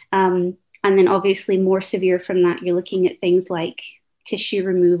 And then obviously more severe from that, you're looking at things like tissue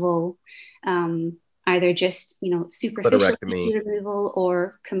removal, either just superficial tissue removal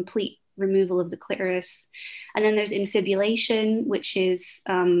or complete removal of the clitoris. And then there's infibulation, which is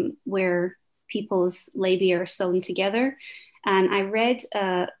where people's labia are sewn together. And I read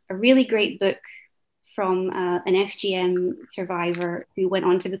a really great book from an FGM survivor who went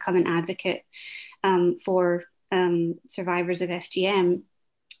on to become an advocate for survivors of FGM,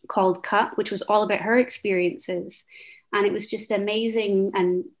 called Cut, which was all about her experiences. And it was just amazing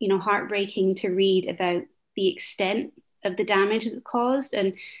and heartbreaking to read about the extent of the damage that it caused,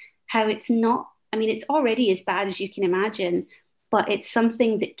 and how it's not, it's already as bad as you can imagine, but it's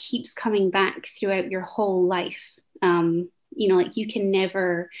something that keeps coming back throughout your whole life. Like you can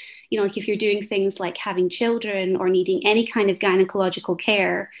never, like if you're doing things like having children or needing any kind of gynecological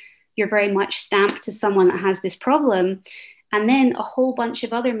care, you're very much stamped to someone that has this problem. And then a whole bunch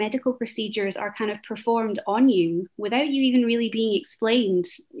of other medical procedures are kind of performed on you without you even really being explained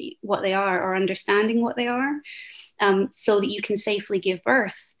what they are or understanding what they are, so that you can safely give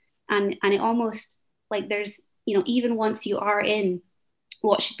birth. And it almost like there's, even once you are in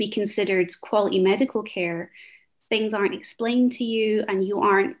what should be considered quality medical care, things aren't explained to you, and you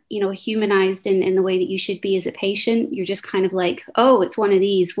aren't, humanized in the way that you should be as a patient. You're just kind of like, oh, it's one of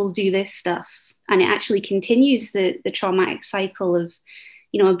these, we'll do this stuff. And it actually continues the traumatic cycle of,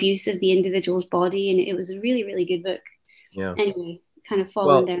 abuse of the individual's body. And it was a really, really good book. Yeah. Anyway, kind of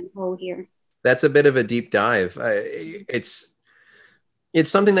falling down the hole here. That's a bit of a deep dive. It's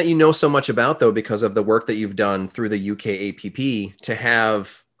something that so much about, though, because of the work that you've done through the UK APP, to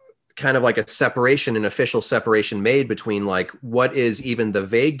have kind of like a separation, an official separation made between like what is even the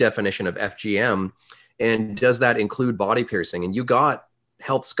vague definition of FGM, and does that include body piercing? And you got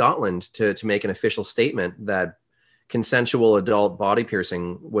Health Scotland to make an official statement that consensual adult body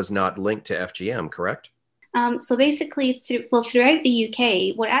piercing was not linked to FGM, correct? So basically, throughout the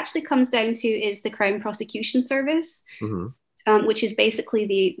UK, what it actually comes down to is the Crown Prosecution Service, which is basically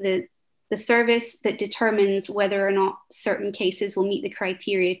the service that determines whether or not certain cases will meet the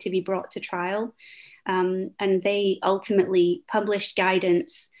criteria to be brought to trial. And they ultimately published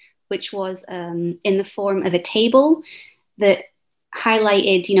guidance, which was in the form of a table that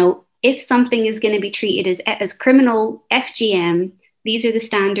highlighted, if something is going to be treated as criminal FGM, these are the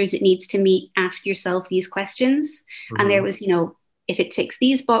standards it needs to meet. Ask yourself these questions. And there was, if it ticks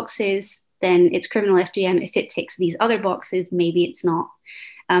these boxes, then it's criminal FGM. If it ticks these other boxes, maybe it's not.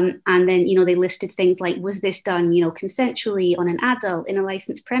 And then, they listed things like, was this done, consensually on an adult in a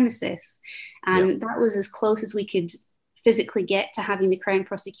licensed premises? And that was as close as we could physically get to having the Crown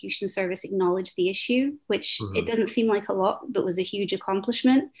Prosecution Service acknowledge the issue, which it doesn't seem like a lot, but was a huge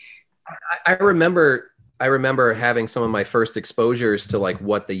accomplishment. I remember having some of my first exposures to like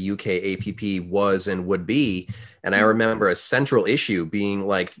what the UK APP was and would be. And I remember a central issue being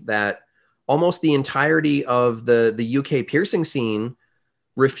like that almost the entirety of the UK piercing scene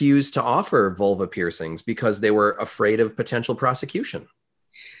refused to offer vulva piercings because they were afraid of potential prosecution.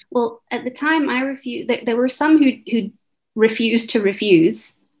 Well, at the time I refused, there were some who refused to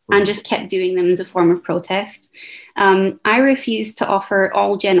refuse and just kept doing them as a form of protest. I refused to offer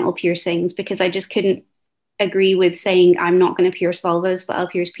all genital piercings because I just couldn't agree with saying I'm not going to pierce vulvas, but I'll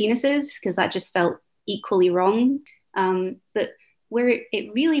pierce penises, because that just felt equally wrong. But where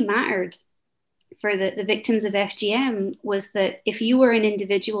it really mattered for the victims of FGM was that if you were an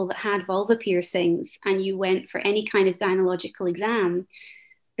individual that had vulva piercings and you went for any kind of gynecological exam,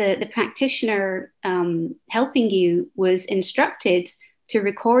 the practitioner helping you was instructed to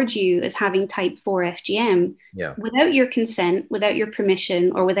record you as having type 4 FGM without your consent, without your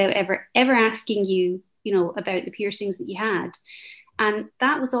permission, or without ever asking you, about the piercings that you had. And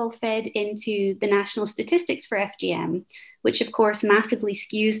that was all fed into the national statistics for FGM, which of course massively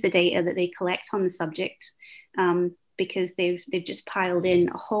skews the data that they collect on the subject, because they've just piled in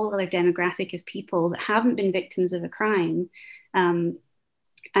a whole other demographic of people that haven't been victims of a crime.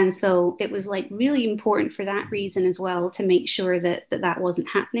 And so it was like really important for that reason as well, to make sure that wasn't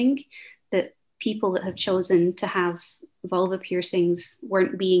happening, that people that have chosen to have vulva piercings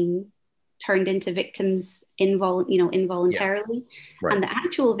weren't being turned into victims involuntarily. Right. And the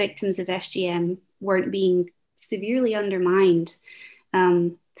actual victims of FGM weren't being severely undermined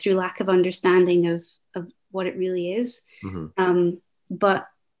through lack of understanding of what it really is. But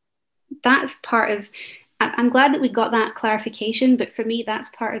that's part of, I'm glad that we got that clarification, but for me, that's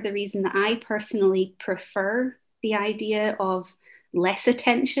part of the reason that I personally prefer the idea of less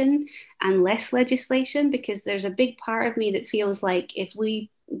attention and less legislation, because there's a big part of me that feels like if we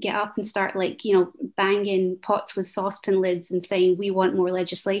get up and start banging pots with saucepan lids and saying we want more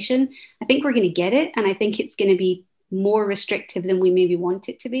legislation, I think we're going to get it. And I think it's going to be more restrictive than we maybe want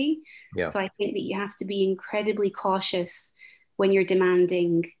it to be. So I think that you have to be incredibly cautious when you're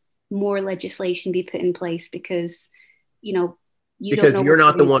demanding more legislation be put in place, because you're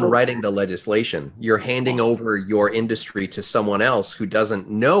not the one writing the legislation. You're handing over your industry to someone else who doesn't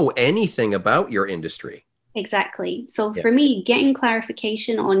know anything about your industry. Exactly. So for me, getting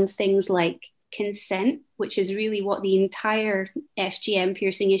clarification on things like consent, which is really what the entire FGM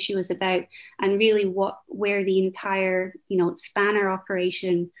piercing issue is about, and really where the entire spanner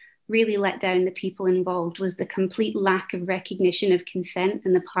operation really let down the people involved, was the complete lack of recognition of consent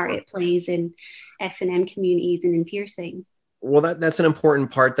and the part it plays in S&M communities and in piercing. Well, that's an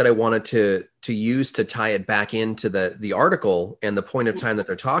important part that I wanted to use to tie it back into the article and the point of time that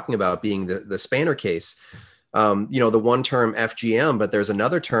they're talking about being the Spanner case. The one term FGM, but there's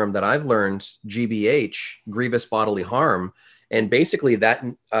another term that I've learned, GBH, grievous bodily harm. And basically that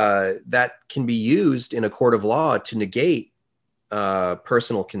can be used in a court of law to negate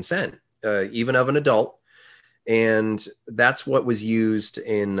personal consent, even of an adult. And that's what was used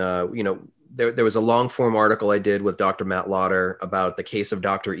in, there was a long form article I did with Dr. Matt Lauder about the case of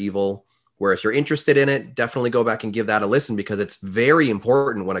Dr. Evil, where if you're interested in it, definitely go back and give that a listen, because it's very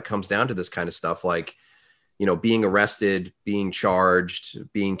important when it comes down to this kind of stuff, like, being arrested, being charged,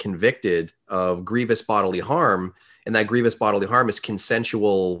 being convicted of grievous bodily harm. And that grievous bodily harm is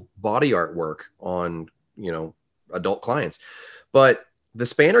consensual body art work on, adult clients. But the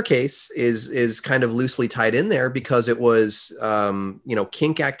Spanner case is kind of loosely tied in there because it was,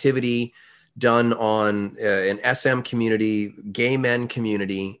 kink activity done on an SM community, gay men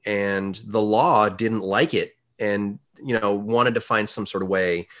community, and the law didn't like it and, wanted to find some sort of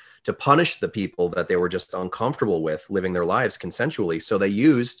way to punish the people that they were just uncomfortable with living their lives consensually. So they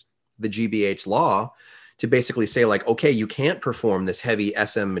used the GBH law to basically say, like, okay, you can't perform this heavy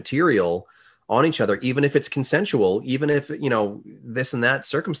SM material on each other, even if it's consensual, even if, this and that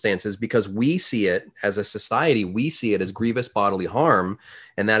circumstances, because we see it as a society, we see it as grievous bodily harm,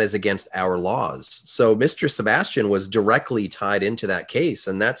 and that is against our laws. So Mr. Sebastian was directly tied into that case.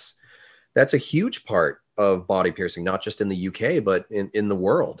 And that's a huge part of body piercing, not just in the UK, but in the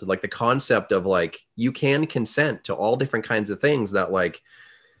world. Like the concept of like, you can consent to all different kinds of things that like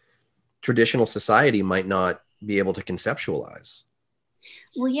traditional society might not be able to conceptualize.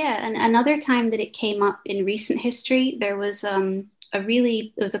 Well, yeah, and another time that it came up in recent history, there was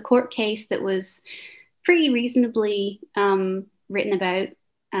it was a court case that was pretty reasonably written about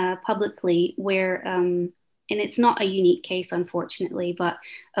publicly, where and it's not a unique case, unfortunately, but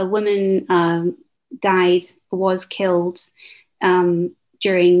a woman was killed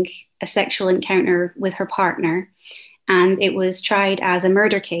during a sexual encounter with her partner, and it was tried as a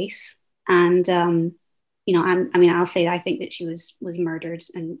murder case. And I'll say I think that she was murdered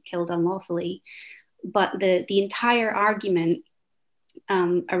and killed unlawfully, but the entire argument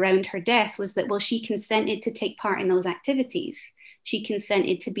around her death was that, well, she consented to take part in those activities. She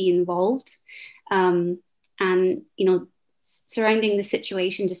consented to be involved, and surrounding the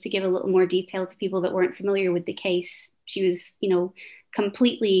situation, just to give a little more detail to people that weren't familiar with the case, she was,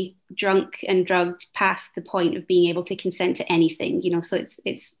 completely drunk and drugged past the point of being able to consent to anything. So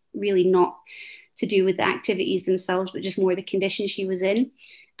it's really not to do with the activities themselves, but just more the condition she was in.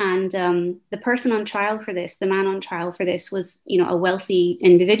 And the person on trial for this, the man on trial for this, was, a wealthy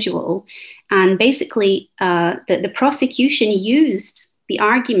individual. And basically, the prosecution used the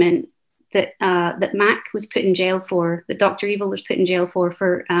argument that Mac was put in jail for, that Dr. Evil was put in jail for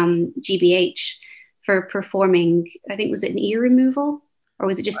GBH, for performing, I think, was it an ear removal, or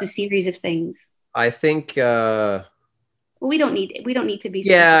was it just a series of things? I think. Well, we don't need to be specific.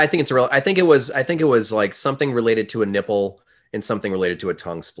 Yeah, I think I think it was like something related to a nipple and something related to a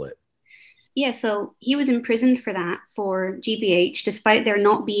tongue split. Yeah, so he was imprisoned for that, for GBH, despite there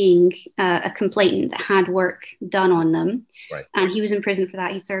not being a complainant that had work done on them. Right. And he was in prison for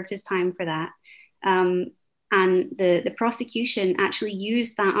that. He served his time for that. And the prosecution actually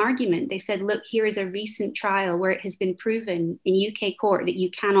used that argument. They said, look, here is a recent trial where it has been proven in UK court that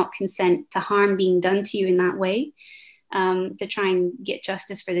you cannot consent to harm being done to you in that way, to try and get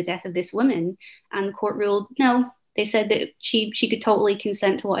justice for the death of this woman. And the court ruled no. They said that she could totally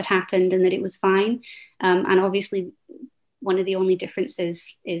consent to what had happened and that it was fine. And obviously, one of the only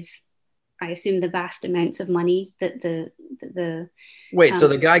differences is, I assume, the vast amounts of money that the Wait, so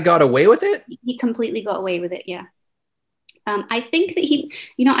the guy got away with it? He completely got away with it. Yeah. I think that he,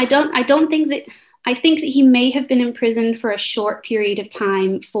 I think that he may have been imprisoned for a short period of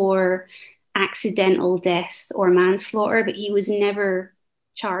time for accidental death or manslaughter, but he was never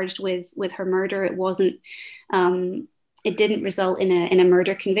charged with her murder. It wasn't, it didn't result in a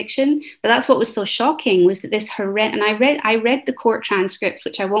murder conviction. But that's what was so shocking, was that this horrendous, and I read the court transcripts,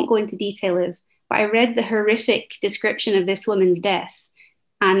 which I won't go into detail of, but I read the horrific description of this woman's death.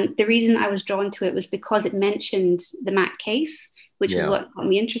 And the reason I was drawn to it was because it mentioned the Mac case, which was what got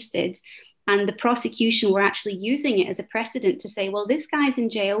me interested. And the prosecution were actually using it as a precedent to say, well, this guy's in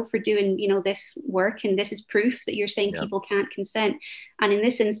jail for doing, this work, and this is proof that you're saying people can't consent. And in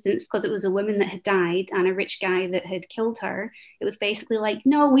this instance, because it was a woman that had died and a rich guy that had killed her, it was basically like,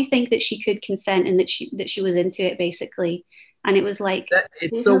 no, we think that she could consent and that she was into it, basically. And it was like,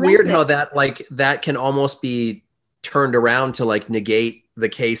 it's so weird how that can almost be turned around to like negate the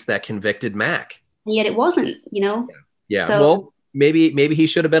case that convicted Mac. And yet it wasn't, Yeah. So, well, maybe he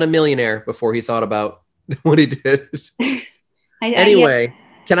should have been a millionaire before he thought about what he did. Anyway,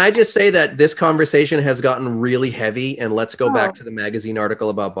 can I just say that this conversation has gotten really heavy, and let's go back to the magazine article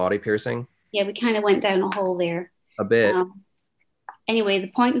about body piercing. Yeah, we kind of went down a hole there. A bit. Anyway, the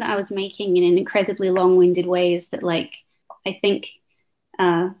point that I was making in an incredibly long-winded way is that, I think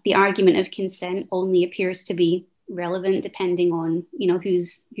the argument of consent only appears to be relevant depending on,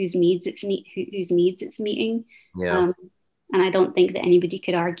 whose needs it's meeting. Yeah. And I don't think that anybody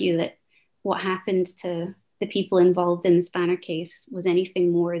could argue that what happened to the people involved in the Spanner case was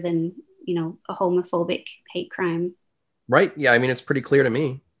anything more than, a homophobic hate crime. Right. Yeah. I mean, it's pretty clear to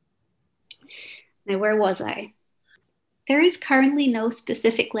me. Now, where was I? There is currently no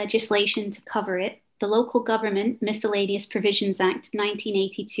specific legislation to cover it, the local government Miscellaneous Provisions Act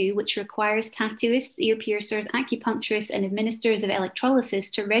 1982, which requires tattooists, ear piercers, acupuncturists, and administrators of electrolysis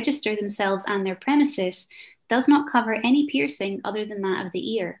to register themselves and their premises, does not cover any piercing other than that of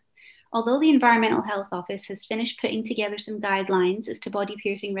the ear. Although the Environmental Health Office has finished putting together some guidelines as to body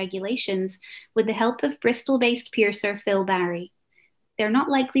piercing regulations with the help of Bristol-based piercer Phil Barry, they're not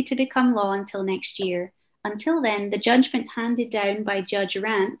likely to become law until next year. Until then, the judgment handed down by Judge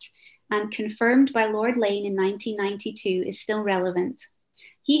Rant and confirmed by Lord Lane in 1992 is still relevant.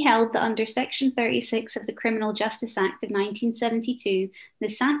 He held that under Section 36 of the Criminal Justice Act of 1972, the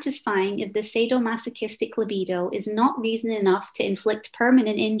satisfying of the sadomasochistic libido is not reason enough to inflict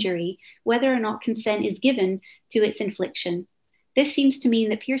permanent injury, whether or not consent is given to its infliction. This seems to mean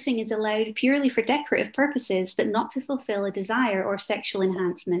that piercing is allowed purely for decorative purposes, but not to fulfill a desire or sexual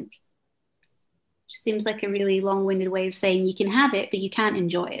enhancement. Which seems like a really long-winded way of saying you can have it, but you can't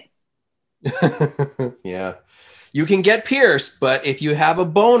enjoy it. Yeah. You can get pierced, but if you have a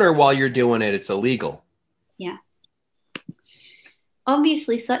boner while you're doing it, it's illegal. Yeah.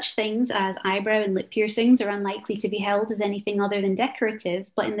 Obviously, such things as eyebrow and lip piercings are unlikely to be held as anything other than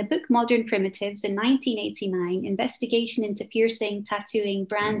decorative, but in the book Modern Primitives in 1989, Investigation into Piercing, Tattooing,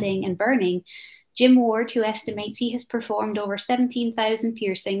 Branding, and Burning, Jim Ward, who estimates he has performed over 17,000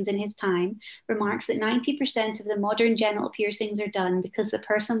 piercings in his time, remarks that 90% of the modern genital piercings are done because the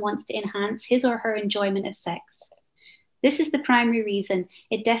person wants to enhance his or her enjoyment of sex. This is the primary reason.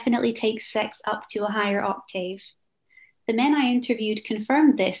 It definitely takes sex up to a higher octave. The men I interviewed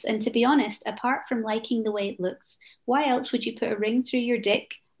confirmed this, and to be honest, apart from liking the way it looks, why else would you put a ring through your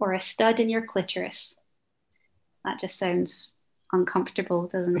dick or a stud in your clitoris? That just sounds uncomfortable,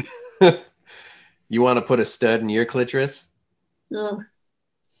 doesn't it? You want to put a stud in your clitoris? Ugh.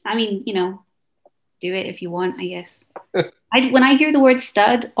 I mean, do it if you want, I guess. When I hear the word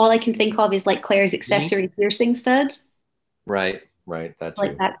stud, all I can think of is like Claire's accessory piercing stud. Right. That too.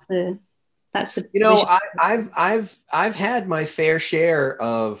 Like that's the. I've had my fair share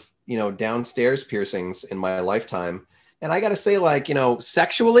of downstairs piercings in my lifetime, and I got to say,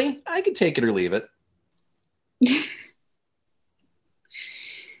 sexually, I could take it or leave it.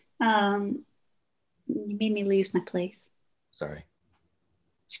 You made me lose my place. Sorry.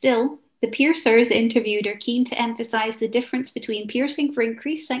 Still, the piercers interviewed are keen to emphasize the difference between piercing for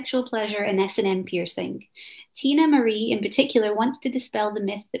increased sexual pleasure and S&M piercing. Tina Marie, in particular, wants to dispel the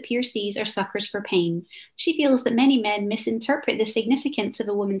myth that piercees are suckers for pain. She feels that many men misinterpret the significance of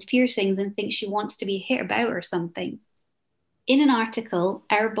a woman's piercings and think she wants to be hit about or something. In an article,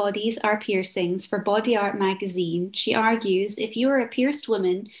 Our Bodies, Our Piercings, for Body Art magazine, she argues if you are a pierced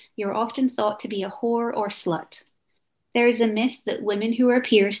woman, you're often thought to be a whore or slut. There is a myth that women who are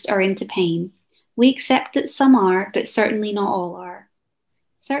pierced are into pain. We accept that some are, but certainly not all are.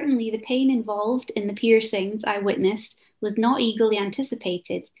 Certainly, the pain involved in the piercings I witnessed was not eagerly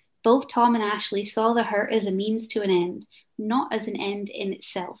anticipated. Both Tom and Ashley saw the hurt as a means to an end, not as an end in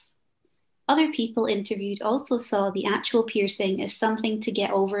itself. Other people interviewed also saw the actual piercing as something to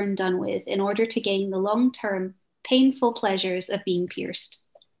get over and done with in order to gain the long-term, painful pleasures of being pierced.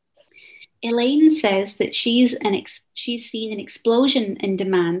 Elaine says that she's seen an explosion in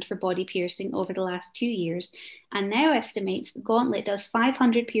demand for body piercing over the last 2 years and now estimates that Gauntlet does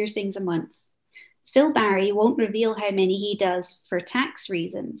 500 piercings a month. Phil Barry won't reveal how many he does for tax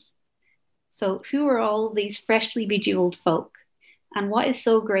reasons. So who are all these freshly bejeweled folk? And what is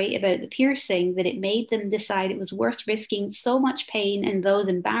so great about the piercing that it made them decide it was worth risking so much pain and those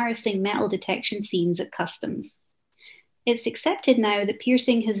embarrassing metal detection scenes at customs? It's accepted now that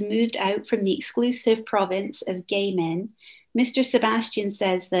piercing has moved out from the exclusive province of gay men. Mr. Sebastian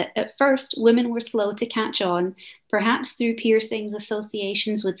says that at first women were slow to catch on, perhaps through piercings'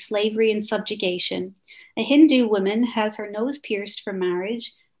 associations with slavery and subjugation. A Hindu woman has her nose pierced for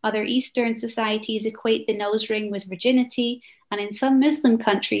marriage. Other Eastern societies equate the nose ring with virginity, and in some Muslim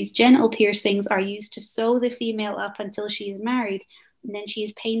countries, genital piercings are used to sew the female up until she is married, and then she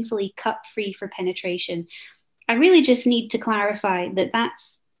is painfully cut free for penetration. I really just need to clarify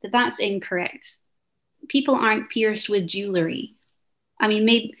that's incorrect. People aren't pierced with jewelry. I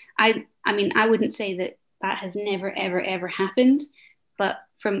mean, I wouldn't say that has never ever happened, but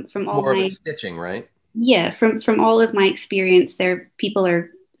from all more my of a stitching, right? Yeah, from all of my experience, people are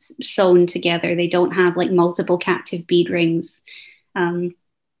sewn together. They don't have like multiple captive bead rings. I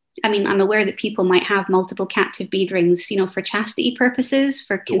mean, I'm aware that people might have multiple captive bead rings, for chastity purposes,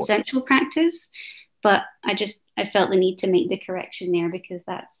 for consensual practice. But I felt the need to make the correction there because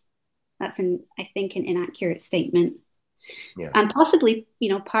that's I think an inaccurate statement. Yeah. And possibly,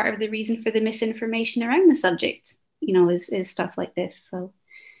 part of the reason for the misinformation around the subject, is stuff like this. So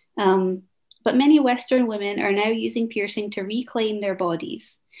but many Western women are now using piercing to reclaim their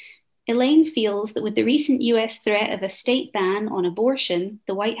bodies. Elaine feels that with the recent US threat of a state ban on abortion,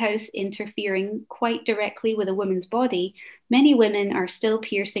 the White House interfering quite directly with a woman's body, many women are still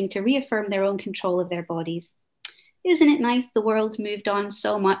piercing to reaffirm their own control of their bodies. Isn't it nice the world's moved on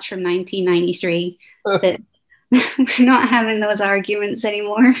so much from 1993 that we're not having those arguments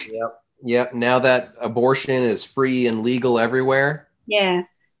anymore? Yep. Yep. Now that abortion is free and legal everywhere. Yeah.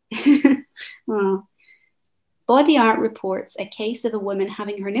 Well, Body Art reports a case of a woman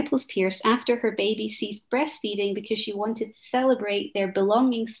having her nipples pierced after her baby ceased breastfeeding because she wanted to celebrate their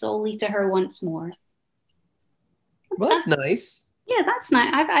belonging solely to her once more. Well, that's nice. Yeah, that's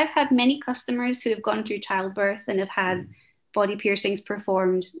nice. I've had many customers who have gone through childbirth and have had body piercings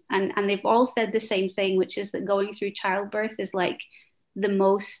performed, and they've all said the same thing, which is that going through childbirth is like the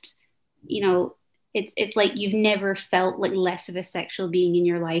most, you know, it's like you've never felt like less of a sexual being in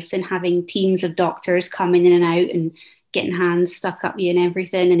your life than having teams of doctors coming in and out and getting hands stuck up you and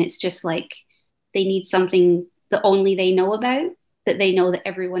everything. And it's just like they need something that only they know about, that they know that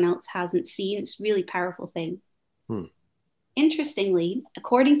everyone else hasn't seen. It's a really powerful thing. Interestingly,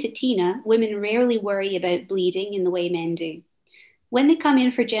 according to Tina, women rarely worry about bleeding in the way men do. When they come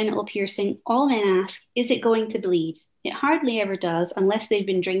in for genital piercing, all men ask, is it going to bleed? It hardly ever does unless they've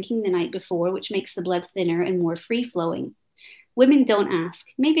been drinking the night before, which makes the blood thinner and more free-flowing. Women don't ask,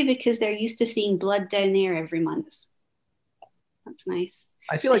 maybe because they're used to seeing blood down there every month. That's nice.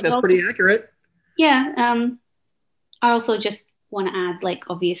 I feel like that's pretty accurate. Yeah. I also just want to add, like,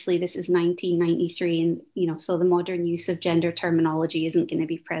 obviously this is 1993 and, you know, so the modern use of gender terminology isn't going to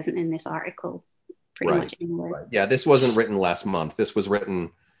be present in this article pretty much anywhere. Right. Yeah, this wasn't written last month. This was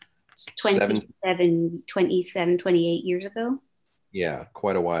written 27, 28 years ago. Yeah,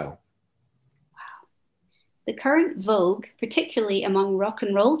 quite a while. Wow. The current vogue, particularly among rock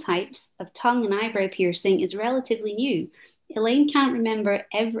and roll types of tongue and eyebrow piercing, is relatively new. Elaine can't remember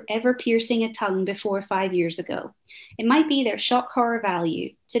ever piercing a tongue before 5 years ago. It might be their shock horror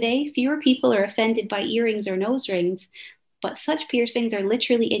value. Today, fewer people are offended by earrings or nose rings, but such piercings are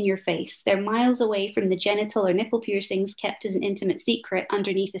literally in your face. They're miles away from the genital or nipple piercings kept as an intimate secret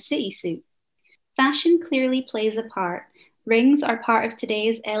underneath a city suit. Fashion clearly plays a part. Rings are part of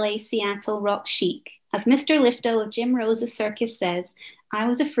today's LA Seattle rock chic. As Mr. Lifto of Jim Rose's Circus says, I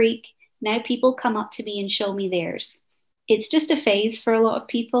was a freak. Now people come up to me and show me theirs. It's just a phase for a lot of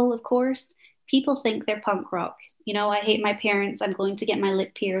people, of course. People think they're punk rock. You know, I hate my parents. I'm going to get my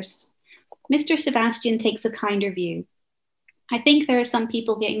lip pierced. Mr. Sebastian takes a kinder view. I think there are some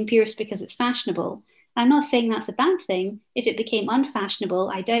people getting pierced because it's fashionable. I'm not saying that's a bad thing. If it became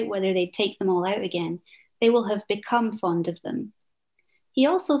unfashionable, I doubt whether they'd take them all out again. They will have become fond of them. He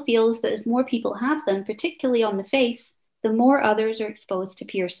also feels that as more people have them, particularly on the face, the more others are exposed to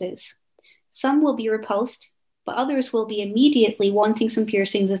pierces. Some will be repulsed, but others will be immediately wanting some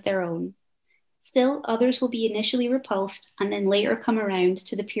piercings of their own. Still, others will be initially repulsed and then later come around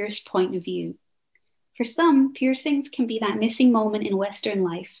to the pierced point of view. For some, piercings can be that missing moment in Western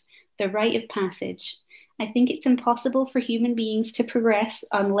life, the rite of passage. I think it's impossible for human beings to progress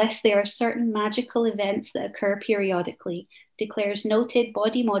unless there are certain magical events that occur periodically, declares noted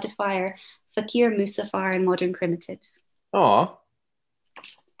body modifier Fakir Musafar in Modern Primitives. Aw.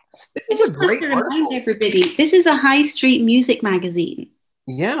 This is a great article. Everybody, this is a high street music magazine.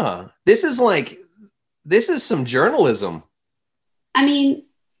 Yeah, this is some journalism. I mean,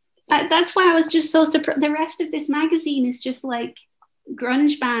 that's why I was just so surprised. The rest of this magazine is just like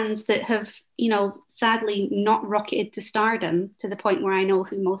grunge bands that have, you know, sadly not rocketed to stardom to the point where I know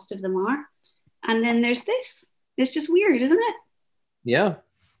who most of them are. And then there's this. It's just weird, isn't it? Yeah.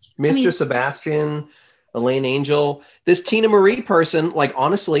 Mr. Sebastian, Elaine Angel, this Tina Marie person, like,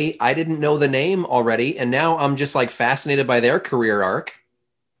 honestly, I didn't know the name already. And now I'm just like fascinated by their career arc.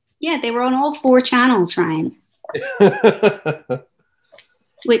 Yeah, they were on all 4 channels, Ryan.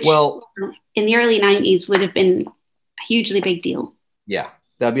 Which, well, in the early 90s would have been a hugely big deal. Yeah,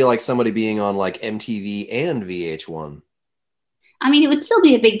 that'd be like somebody being on like MTV and VH1. I mean, it would still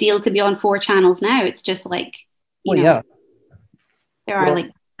be a big deal to be on 4 channels now. It's just like, you know, yeah, there are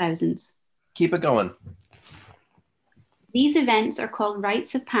like thousands. Keep it going. These events are called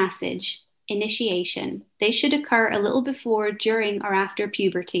rites of passage, initiation. They should occur a little before, during, or after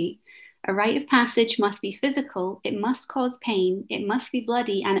puberty. A rite of passage must be physical, it must cause pain, it must be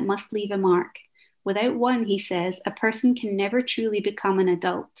bloody, and it must leave a mark. Without one, he says, a person can never truly become an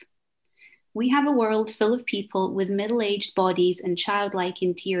adult. We have a world full of people with middle-aged bodies and childlike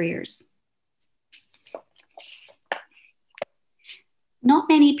interiors. Not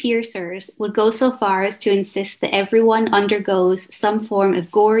many piercers would go so far as to insist that everyone undergoes some form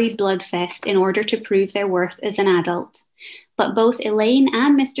of gory bloodfest in order to prove their worth as an adult. But both Elaine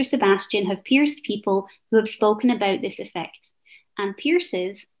and Mr. Sebastian have pierced people who have spoken about this effect, and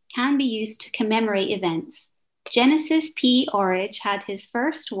pierces can be used to commemorate events. Genesis P. Orridge had his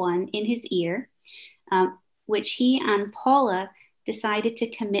first one in his ear, which he and Paula decided to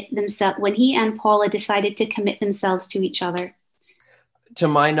commit themselves when he and Paula decided to commit themselves to each other. To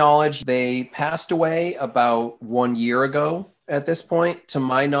my knowledge, they passed away about 1 year ago at this point. To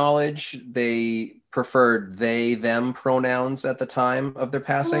my knowledge, they preferred they, them pronouns at the time of their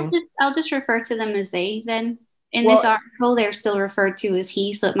passing. I'll just refer to them as they then. In Well, this article, they're still referred to as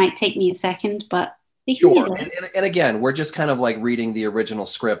he, so it might take me a second, but they can sure. do that. And again, we're just kind of like reading the original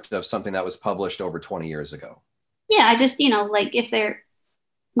script of something that was published over 20 years ago. Yeah, I just, like if they're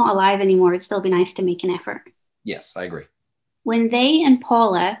not alive anymore, it'd still be nice to make an effort. Yes, I agree. When they and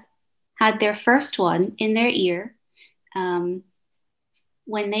Paula had their first one in their ear, when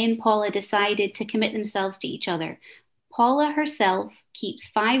they and Paula decided to commit themselves to each other, Paula herself keeps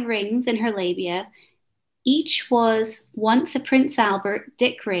 5 rings in her labia. Each was once a Prince Albert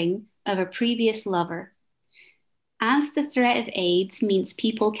dick ring of a previous lover. As the threat of AIDS means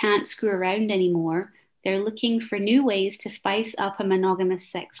people can't screw around anymore, they're looking for new ways to spice up a monogamous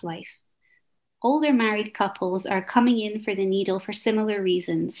sex life. Older married couples are coming in for the needle for similar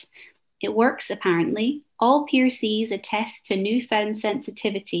reasons. It works, apparently. All piercees attest to newfound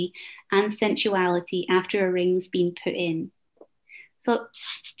sensitivity and sensuality after a ring's been put in. So,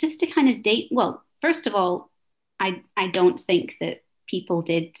 just to kind of date, well, first of all, I don't think that people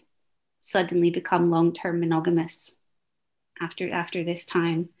did suddenly become long-term monogamous after this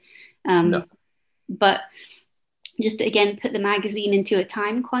time. No. But just to, again, put the magazine into a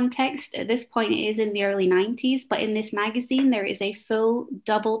time context, at this point it is in the early 90s, but in this magazine there is a full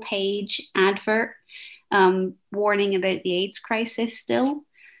double-page advert warning about the AIDS crisis still.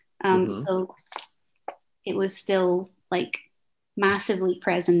 So it was still like massively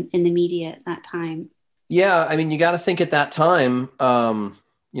present in the media at that time. Yeah, I mean, you got to think at that time,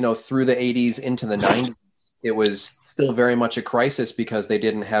 through the 80s into the 90s, it was still very much a crisis because they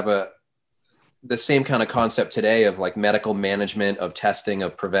didn't have the same kind of concept today of like medical management, of testing,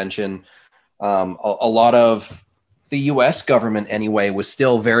 of prevention. A lot of the US government anyway was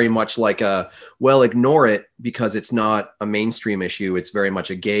still very much like ignore it because it's not a mainstream issue. It's very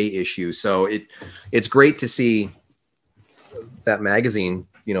much a gay issue. So it's great to see that magazine,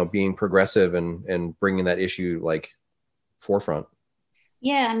 being progressive and bringing that issue like forefront.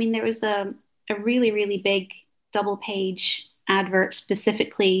 Yeah, I mean, there was a really, really big double page advert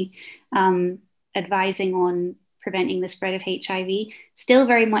specifically advising on preventing the spread of HIV, still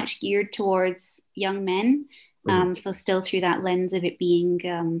very much geared towards young men. So still through that lens of it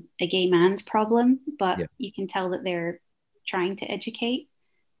being a gay man's problem, but yeah, you can tell that they're trying to educate.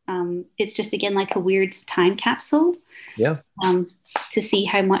 It's just, again, like a weird time capsule. Yeah. To see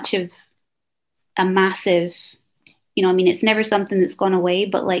how much of a massive, it's never something that's gone away,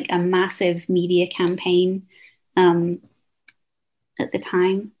 but like a massive media campaign at the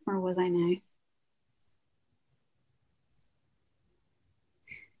time, or was I now?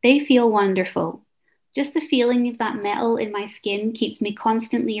 They feel wonderful. Just the feeling of that metal in my skin keeps me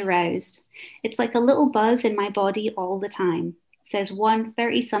constantly aroused. It's like a little buzz in my body all the time, says one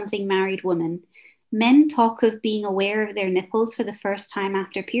 30-something married woman. Men talk of being aware of their nipples for the first time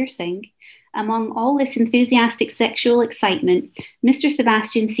after piercing. Among all this enthusiastic sexual excitement, Mr.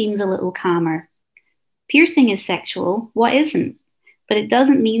 Sebastian seems a little calmer. Piercing is sexual. What isn't? But it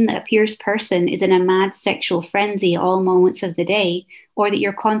doesn't mean that a pierced person is in a mad sexual frenzy all moments of the day, or that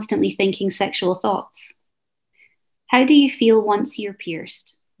you're constantly thinking sexual thoughts. How do you feel once you're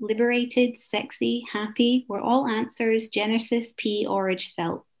pierced? Liberated, sexy, happy were all answers Genesis P. Orridge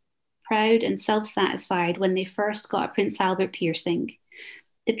felt. Proud and self-satisfied when they first got a Prince Albert piercing.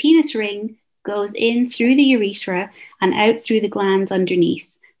 The penis ring goes in through the urethra and out through the glands underneath.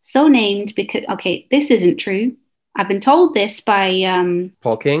 So named because, okay, this isn't true. I've been told this by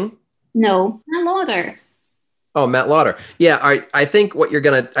Paul King? No, Matt Lauder. Oh, Matt Lauder. Yeah, I think what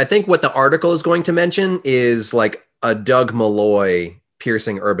the article is going to mention is like a Doug Malloy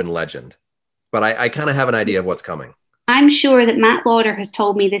piercing urban legend. But I kind of have an idea of what's coming. I'm sure that Matt Lauder has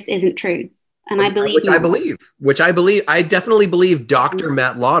told me this isn't true. And I believe I definitely believe Dr.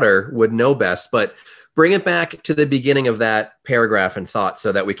 Matt Lauder would know best, but bring it back to the beginning of that paragraph and thought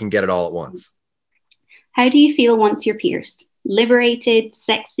so that we can get it all at once. How do you feel once you're pierced? Liberated,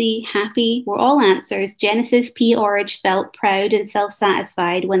 sexy, happy were all answers Genesis P. Orridge felt proud and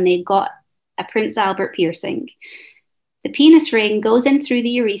self-satisfied when they got a Prince Albert piercing. The penis ring goes in through the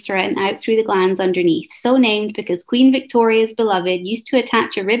urethra and out through the glands underneath, so named because Queen Victoria's beloved used to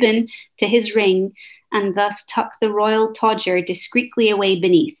attach a ribbon to his ring and thus tuck the royal todger discreetly away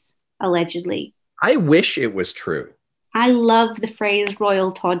beneath, allegedly. I wish it was true. I love the phrase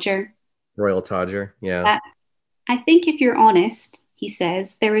royal todger. Royal todger, yeah. I think if you're honest, he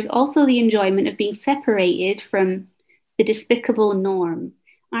says, there is also the enjoyment of being separated from the despicable norm.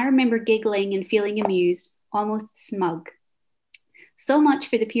 I remember giggling and feeling amused, almost smug. So much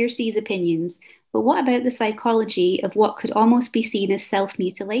for the PRC's opinions, but what about the psychology of what could almost be seen as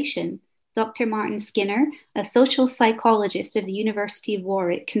self-mutilation? Dr. Martin Skinner, a social psychologist of the University of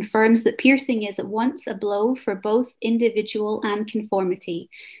Warwick, confirms that piercing is at once a blow for both individual and conformity.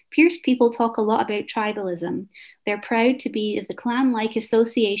 Pierced people talk a lot about tribalism. They're proud to be of the clan-like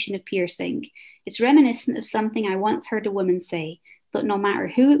association of piercing. It's reminiscent of something I once heard a woman say, that no matter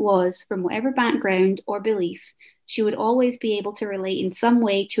who it was, from whatever background or belief, she would always be able to relate in some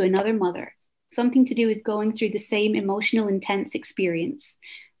way to another mother, something to do with going through the same emotional, intense experience.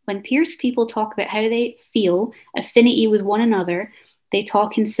 When pierced people talk about how they feel affinity with one another, they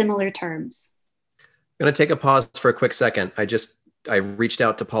talk in similar terms. I'm going to take a pause for a quick second. I reached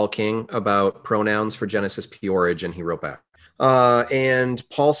out to Paul King about pronouns for Genesis Peorage, and he wrote back. And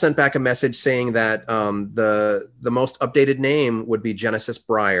Paul sent back a message saying that the most updated name would be Genesis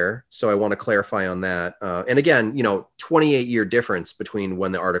Breyer. So I want to clarify on that. And again, 28-year difference between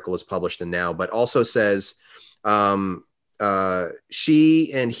when the article was published and now, but also says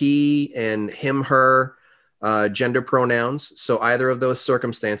she and he and him, her, gender pronouns. So either of those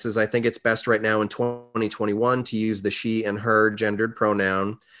circumstances, I think it's best right now in 2021 to use the she and her gendered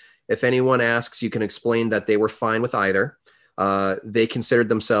pronoun. If anyone asks, you can explain that they were fine with either. They considered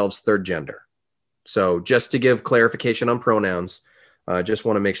themselves third gender. So just to give clarification on pronouns, just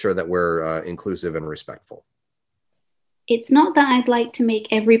want to make sure that we're inclusive and respectful. It's not that I'd like to make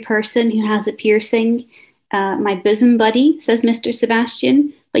every person who has a piercing my bosom buddy, says Mr.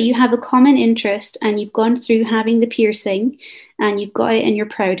 Sebastian, but you have a common interest and you've gone through having the piercing and you've got it and you're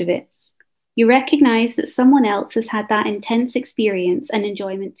proud of it. You recognize that someone else has had that intense experience and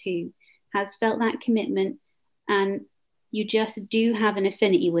enjoyment too, has felt that commitment, and you just do have an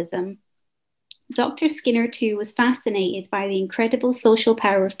affinity with them. Dr. Skinner, too, was fascinated by the incredible social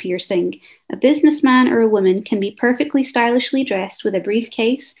power of piercing. A businessman or a woman can be perfectly stylishly dressed with a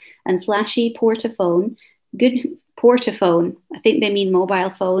briefcase and flashy portaphone. Good portaphone. I think they mean mobile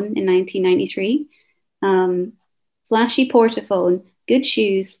phone in 1993. Flashy portaphone, good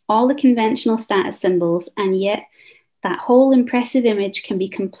shoes, all the conventional status symbols, and yet that whole impressive image can be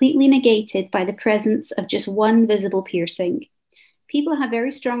completely negated by the presence of just one visible piercing. People have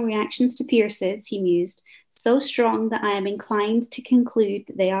very strong reactions to piercings, he mused, so strong that I am inclined to conclude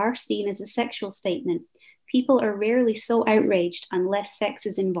that they are seen as a sexual statement. People are rarely so outraged unless sex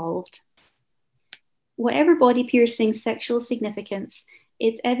is involved. Whatever body piercing's sexual significance,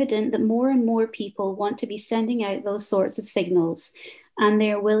 it's evident that more and more people want to be sending out those sorts of signals, and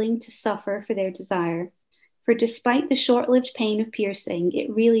they are willing to suffer for their desire. For despite the short-lived pain of piercing, it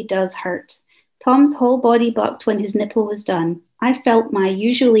really does hurt. Tom's whole body bucked when his nipple was done. I felt my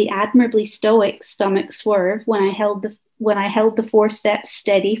usually admirably stoic stomach swerve when I held the forceps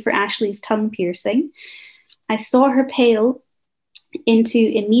steady for Ashley's tongue piercing. I saw her pale into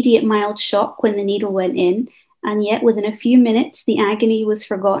immediate mild shock when the needle went in, and yet within a few minutes the agony was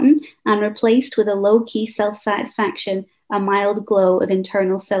forgotten and replaced with a low-key self-satisfaction, a mild glow of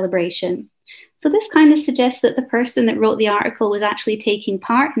internal celebration. So this kind of suggests that the person that wrote the article was actually taking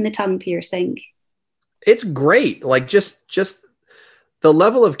part in the tongue piercing. It's great. Like just the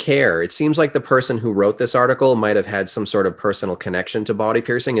level of care. It seems like the person who wrote this article might have had some sort of personal connection to body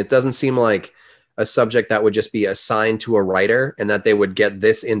piercing. It doesn't seem like a subject that would just be assigned to a writer and that they would get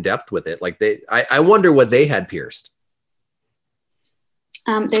this in depth with it. Like I wonder what they had pierced.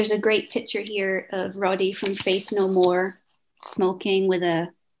 There's a great picture here of Roddy from Faith No More smoking with a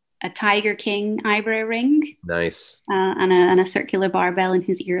Tiger King eyebrow ring. Nice. And a circular barbell in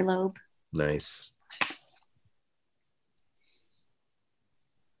his earlobe. Nice.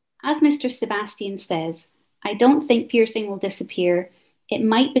 As Mr. Sebastian says, I don't think piercing will disappear. It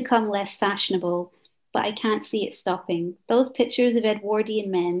might become less fashionable, but I can't see it stopping. Those pictures of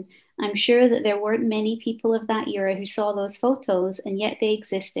Edwardian men, I'm sure that there weren't many people of that era who saw those photos, and yet they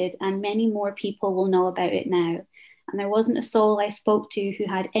existed, and many more people will know about it now. And there wasn't a soul I spoke to who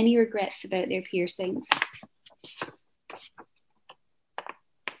had any regrets about their piercings.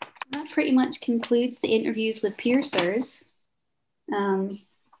 That pretty much concludes the interviews with piercers.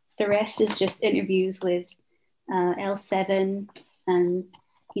 The rest is just interviews with L7 and,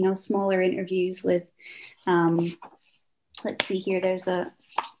 smaller interviews with let's see here. There's a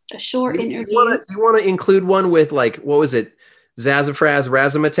short Do interview. you want to include one with like, what was it? Zazafraz,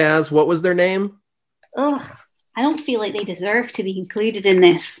 Razzmatazz. What was their name? Ugh, I don't feel like they deserve to be included in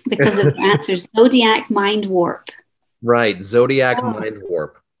this because of the answers. Zodiac Mind Warp. Right. Zodiac Oh. Mind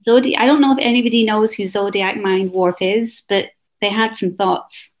Warp. I don't know if anybody knows who Zodiac Mind Warp is, but they had some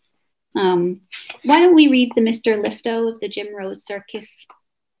thoughts. Why don't we read the Mr. Lifto of the Jim Rose Circus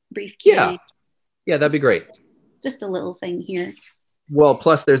brief Q&A? Yeah. Yeah, that'd be great. It's just a little thing here. Well,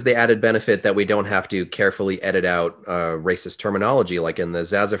 plus there's the added benefit that we don't have to carefully edit out racist terminology like in the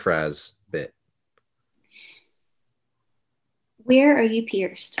Zazafraz bit. Where are you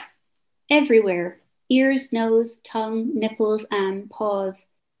pierced? Everywhere. Ears, nose, tongue, nipples, and paws.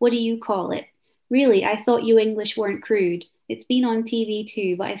 What do you call it? Really, I thought you English weren't crude. It's been on TV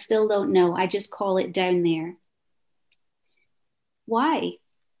too, but I still don't know. I just call it down there. Why?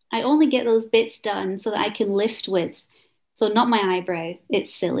 I only get those bits done so that I can lift with. So not my eyebrow.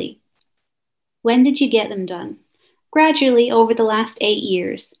 It's silly. When did you get them done? Gradually over the last 8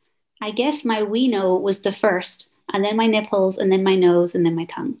 years. I guess my wee-no was the first, and then my nipples, and then my nose, and then my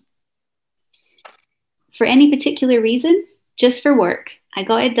tongue. For any particular reason? Just for work. I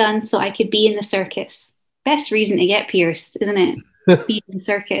got it done so I could be in the circus. Best reason to get pierced, isn't it? Be in the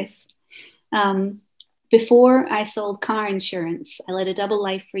circus. Before I sold car insurance, I led a double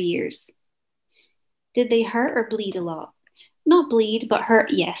life for years. Did they hurt or bleed a lot? Not bleed, but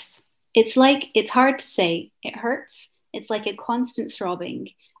hurt, yes. It's hard to say. It hurts. It's like a constant throbbing.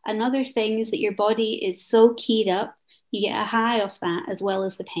 Another thing is that your body is so keyed up, you get a high off that as well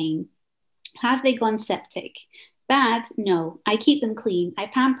as the pain. Have they gone septic? Bad? No. I keep them clean. I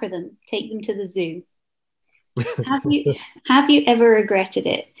pamper them, take them to the zoo. Have you ever regretted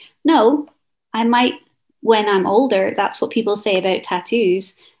it? No. I might when I'm older. That's what people say about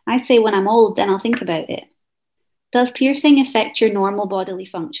tattoos. I say when I'm old, then I'll think about it. Does piercing affect your normal bodily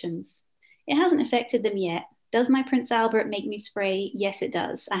functions? It hasn't affected them yet. Does my Prince Albert make me spray? Yes, it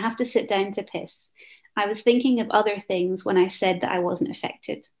does. I have to sit down to piss. I was thinking of other things when I said that I wasn't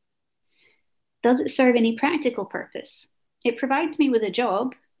affected. Does it serve any practical purpose? It provides me with a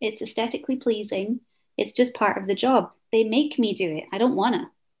job. It's aesthetically pleasing. It's just part of the job. They make me do it. I don't want to.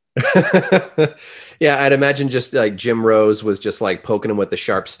 Yeah, I'd imagine just like Jim Rose was just like poking him with the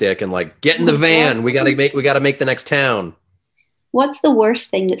sharp stick and like, get in the van. We gotta make the next town. What's the worst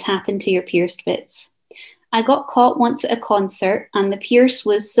thing that's happened to your pierced bits? I got caught once at a concert and the pierce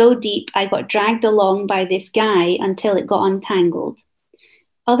was so deep I got dragged along by this guy until it got untangled.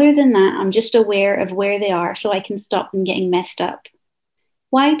 Other than that, I'm just aware of where they are so I can stop them getting messed up.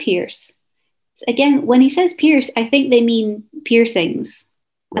 Why pierce? Again, when he says pierce, I think they mean piercings.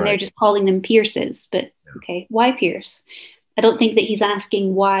 And they're just calling them pierces. But okay, why pierce? I don't think that he's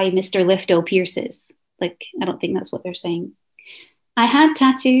asking why Mr. Lifto pierces. Like, I don't think that's what they're saying. I had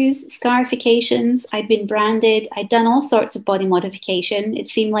tattoos, scarifications, I'd been branded, I'd done all sorts of body modification. It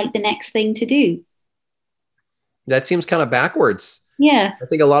seemed like the next thing to do. That seems kind of backwards. Yeah. I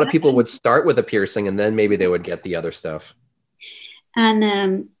think a lot of people would start with a piercing and then maybe they would get the other stuff.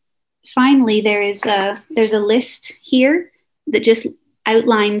 And finally, there's a list here that just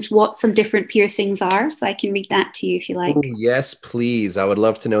outlines what some different piercings are. So I can read that to you if you like. Ooh, yes, please. I would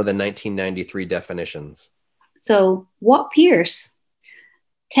love to know the 1993 definitions. So what pierce?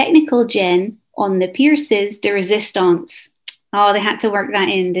 Technical Jen on the pierces de resistance. Oh, they had to work that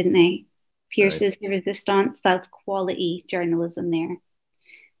in, didn't they? Pierces de resistance. That's quality journalism there.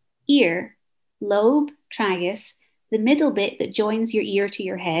 Ear, lobe, tragus, the middle bit that joins your ear to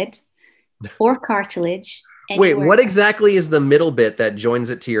your head, or cartilage. Wait, what exactly is the middle bit that joins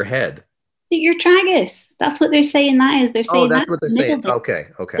it to your head? Your tragus. That's what they're saying that is. They're saying that's what they're saying. Okay.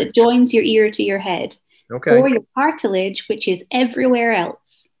 That joins your ear to your head. Okay. Or your cartilage, which is everywhere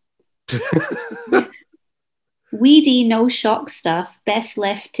else. Weedy, no shock stuff, best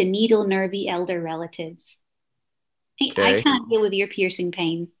left to needle nervy elder relatives. Okay. I can't deal with ear piercing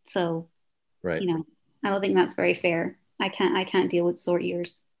pain, so I don't think that's very fair. I can't deal with sore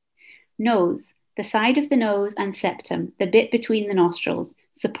ears. Nose, the side of the nose and septum, the bit between the nostrils,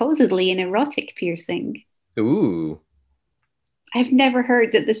 supposedly an erotic piercing. Ooh. I've never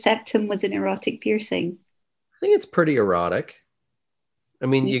heard that the septum was an erotic piercing. I think it's pretty erotic. I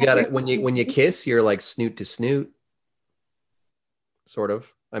mean, you got it when you kiss, you're like snoot to snoot, sort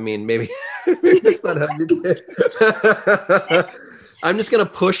of. I mean, maybe that's not how you do it. I'm just gonna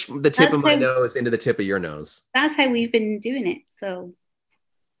push the tip of my nose into the tip of your nose. That's how we've been doing it. So,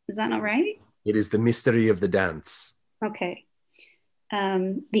 is that not right? It is the mystery of the dance. Okay.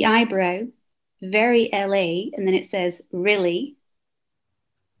 The eyebrow, very LA, and then it says really.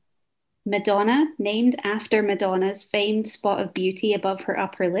 Madonna, named after Madonna's famed spot of beauty above her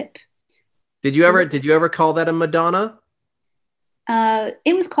upper lip. Did you ever call that a Madonna?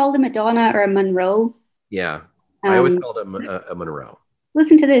 It was called a Madonna or a Monroe. Yeah, I always Um, called it a Monroe.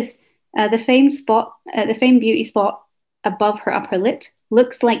 Listen to this. The famed beauty spot above her upper lip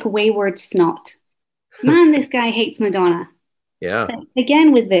looks like wayward snot. Man, this guy hates Madonna. Yeah.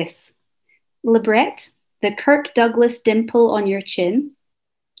 Again with this. Libret, the Kirk Douglas dimple on your chin.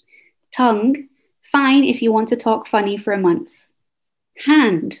 Tongue, fine if you want to talk funny for a month.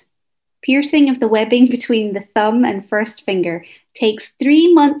 Hand, piercing of the webbing between the thumb and first finger takes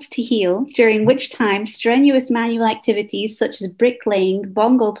 3 months to heal, during which time strenuous manual activities such as bricklaying,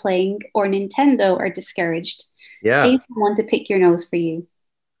 bongo playing, or Nintendo are discouraged. Yeah. Pay someone to pick your nose for you.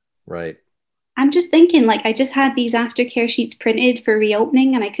 Right. I'm just thinking, like, I just had these aftercare sheets printed for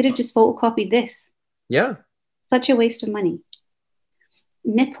reopening and I could have just photocopied this. Yeah. Such a waste of money.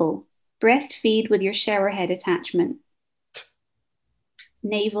 Nipple, breastfeed with your shower head attachment.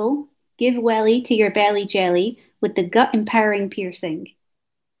 Navel, give welly to your belly jelly with the gut empowering piercing.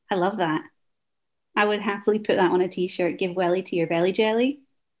 I love that. I would happily put that on a t-shirt. Give welly to your belly jelly.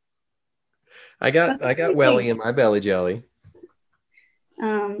 I got welly in my belly jelly.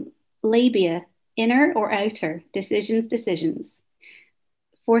 Labia, inner or outer. Decisions.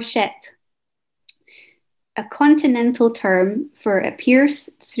 Fourchette, a continental term for a pierce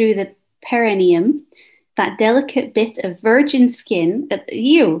through the perineum, that delicate bit of virgin skin at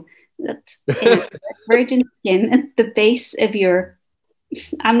virgin skin at the base of your.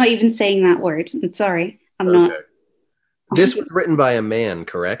 I'm not even saying that word. I'm sorry. I'm not. This was written by a man,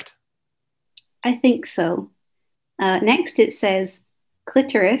 correct? I think so. Next, it says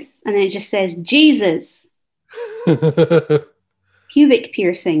clitoris, and then it just says Jesus. Pubic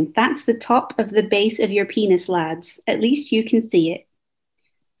piercing. That's the top of the base of your penis, lads. At least you can see it.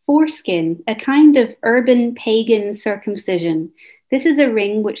 Foreskin, a kind of urban pagan circumcision. This is a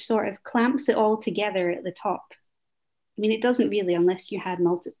ring which sort of clamps it all together at the top. I mean, it doesn't really unless you had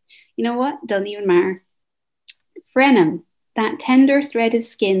multiple. You know what? Doesn't even matter. Frenum, that tender thread of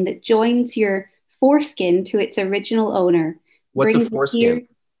skin that joins your foreskin to its original owner. What's a foreskin?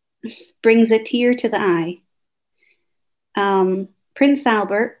 Brings a tear to the eye. Prince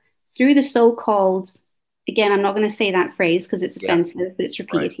Albert, through the so-called, again, I'm not going to say that phrase because it's offensive, but it's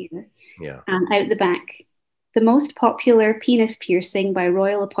repeated here. Yeah. Out the back. The most popular penis piercing by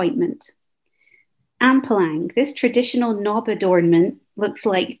royal appointment. Ampelang, this traditional knob adornment looks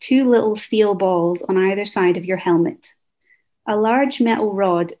like two little steel balls on either side of your helmet. A large metal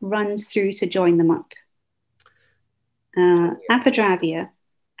rod runs through to join them up. Apodravia,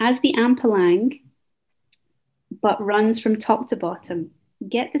 as the ampelang, but runs from top to bottom.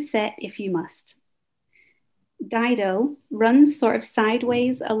 Get the set if you must. Dido runs sort of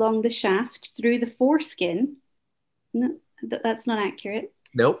sideways along the shaft through the foreskin. No, that's not accurate.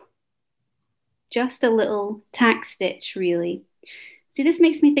 Nope. Just a little tack stitch, really. See, this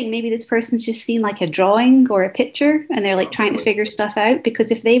makes me think maybe this person's just seen like a drawing or a picture and they're like trying to figure stuff out,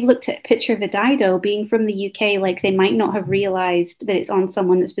 because if they've looked at a picture of a dido being from the UK, like they might not have realized that it's on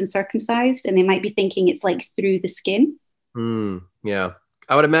someone that's been circumcised, and they might be thinking it's like through the skin. Yeah.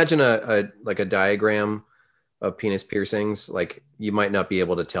 I would imagine a diagram of penis piercings. Like you might not be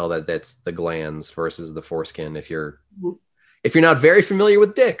able to tell that that's the glands versus the foreskin if you're not very familiar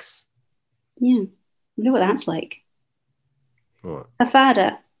with dicks. Yeah. I wonder what that's like. What? A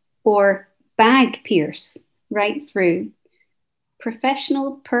fada, or bag pierce, right through.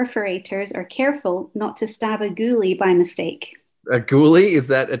 Professional perforators are careful not to stab a ghoulie by mistake. A ghoulie? Is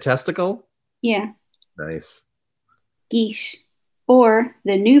that a testicle? Yeah. Nice. Guiche, or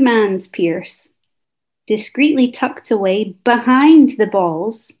the new man's pierce. Discreetly tucked away behind the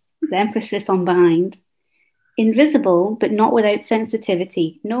balls, the emphasis on behind. Invisible, but not without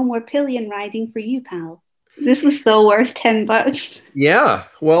sensitivity. No more pillion riding for you, pal. This was so worth $10. Yeah.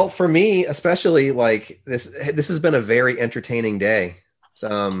 Well, for me, especially, like this has been a very entertaining day.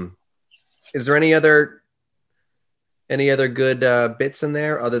 Is there any other good bits in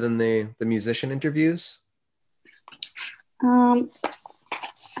there other than the musician interviews? I mean,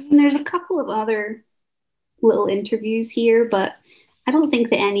 there's a couple of other little interviews here, but I don't think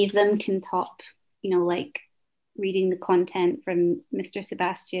that any of them can top, like reading the content from Mr.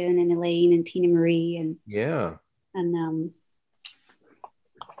 Sebastian and Elaine and Tina Marie and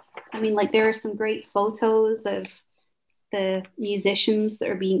I mean, like there are some great photos of the musicians that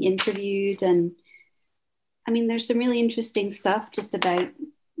are being interviewed, and I mean there's some really interesting stuff just about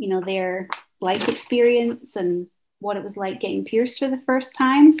their life experience and what it was like getting pierced for the first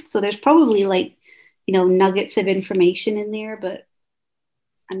time. So there's probably like nuggets of information in there, but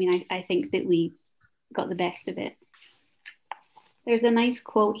I mean, I think that we got the best of it. There's a nice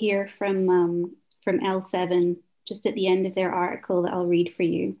quote here from L7, just at the end of their article that I'll read for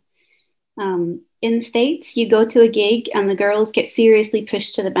you. In the States, you go to a gig and the girls get seriously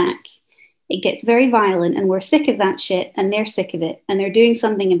pushed to the back. It gets very violent and we're sick of that shit and they're sick of it and they're doing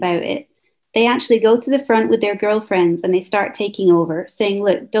something about it. They actually go to the front with their girlfriends and they start taking over, saying,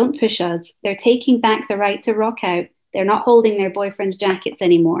 look, don't push us. They're taking back the right to rock out. They're not holding their boyfriend's jackets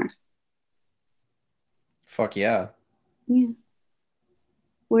anymore. Fuck yeah. Yeah.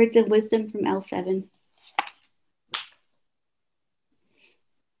 Words of wisdom from L7.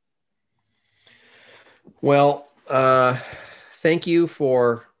 Well, thank you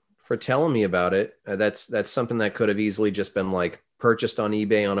for telling me about it. That's something that could have easily just been like purchased on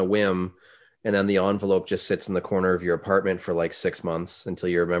eBay on a whim, and then the envelope just sits in the corner of your apartment for like 6 months until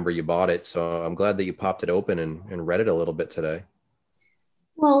you remember you bought it. So I'm glad that you popped it open and read it a little bit today.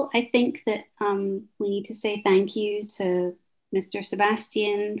 Well, I think that we need to say thank you to Mr.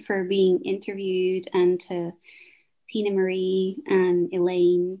 Sebastian for being interviewed, and to Tina Marie and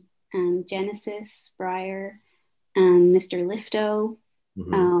Elaine and Genesis Breyer and Mr. Lifto.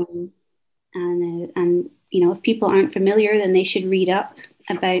 Mm-hmm. And you know, if people aren't familiar, then they should read up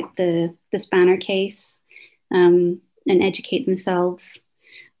about the Spanner case and educate themselves.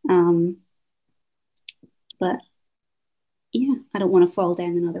 But yeah, I don't want to fall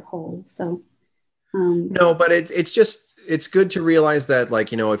down another hole. So no, but it's good to realize that,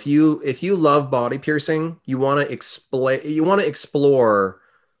 like, you know, if you love body piercing, you want to explore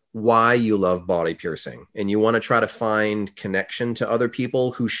why you love body piercing, and you want to try to find connection to other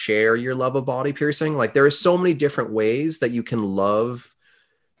people who share your love of body piercing. Like, there are so many different ways that you can love.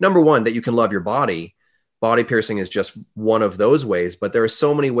 Number one, that you can love your body. Body piercing is just one of those ways, but there are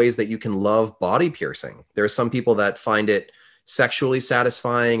so many ways that you can love body piercing. There are some people that find it sexually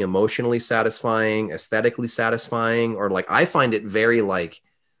satisfying, emotionally satisfying, aesthetically satisfying, or like I find it very like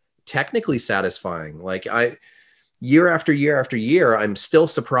technically satisfying. Like year after year after year, I'm still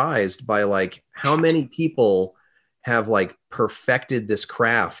surprised by like how many people have like perfected this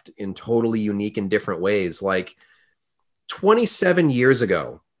craft in totally unique and different ways. Like 27 years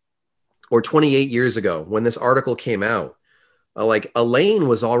ago or 28 years ago, when this article came out, like Elaine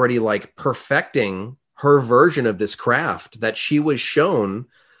was already like perfecting her version of this craft that she was shown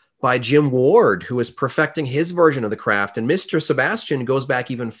by Jim Ward, who is perfecting his version of the craft. And Mr. Sebastian goes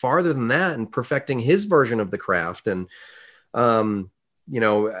back even farther than that and perfecting his version of the craft. And, you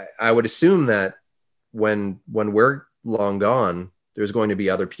know, I would assume that when we're long gone, there's going to be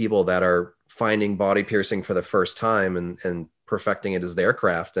other people that are finding body piercing for the first time and perfecting it as their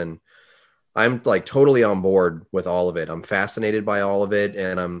craft. And I'm like totally on board with all of it. I'm fascinated by all of it.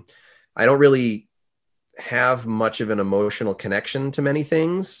 And I don't really have much of an emotional connection to many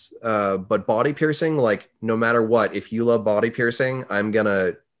things, but body piercing, like no matter what, if you love body piercing, I'm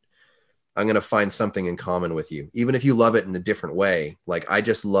gonna find something in common with you, even if you love it in a different way. Like, I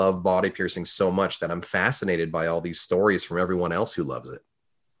just love body piercing so much that I'm fascinated by all these stories from everyone else who loves it.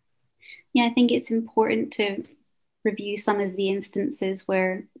 Yeah, I think it's important to review some of the instances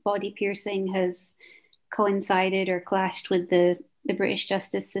where body piercing has coincided or clashed with the British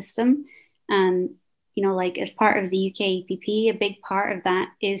justice system. And you know, like as part of the UK EPP, a big part of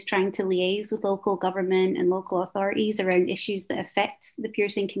that is trying to liaise with local government and local authorities around issues that affect the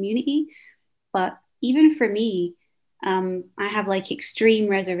piercing community. But even for me, I have like extreme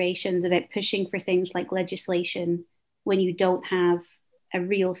reservations about pushing for things like legislation when you don't have a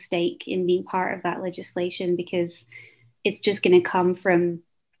real stake in being part of that legislation, because it's just going to come from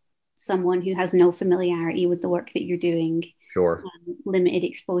someone who has no familiarity with the work that you're doing. Sure. Limited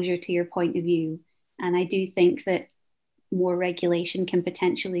exposure to your point of view. And I do think that more regulation can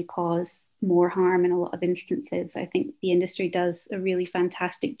potentially cause more harm in a lot of instances. I think the industry does a really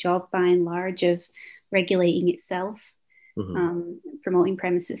fantastic job by and large of regulating itself, promoting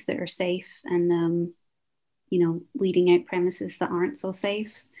premises that are safe, and you know, weeding out premises that aren't so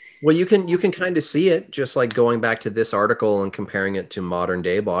safe. Well, you can kind of see it, just like going back to this article and comparing it to modern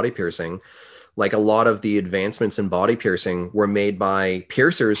day body piercing. Like, a lot of the advancements in body piercing were made by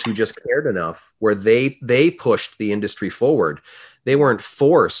piercers who just cared enough, where they pushed the industry forward. They weren't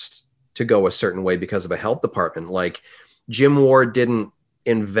forced to go a certain way because of a health department. Like, Jim Ward didn't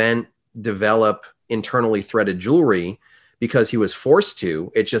develop internally threaded jewelry because he was forced to.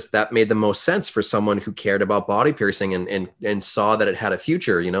 It's just that made the most sense for someone who cared about body piercing and saw that it had a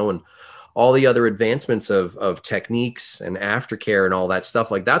future, you know, and all the other advancements of techniques and aftercare and all that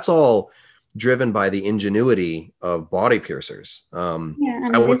stuff. Like, that's all driven by the ingenuity of body piercers. I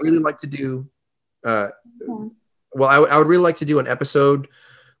would really like to do, I would really like to do an episode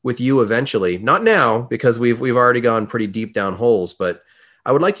with you eventually, not now because we've already gone pretty deep down holes, but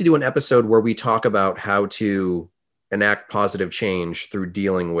I would like to do an episode where we talk about how to enact positive change through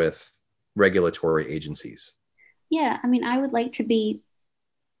dealing with regulatory agencies. Yeah, I mean, I would like to be,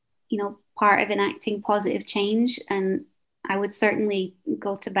 part of enacting positive change, and I would certainly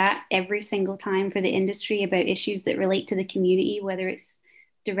go to bat every single time for the industry about issues that relate to the community, whether it's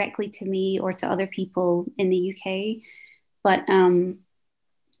directly to me or to other people in the UK. But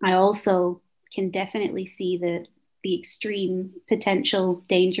I also can definitely see the extreme potential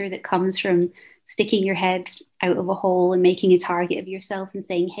danger that comes from sticking your head out of a hole and making a target of yourself and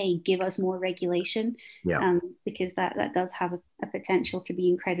saying, "Hey, give us more regulation," Yeah. because that does have a potential to be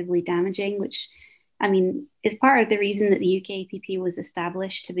incredibly damaging. Which, I mean, is part of the reason that the UKAPP was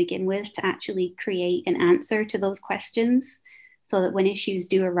established to begin with, to actually create an answer to those questions, so that when issues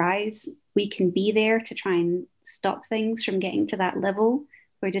do arise, we can be there to try and stop things from getting to that level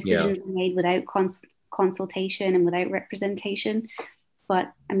where Yeah. decisions are made without consultation and without representation.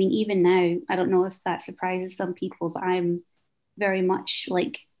 But I mean, even now, I don't know if that surprises some people, but I'm very much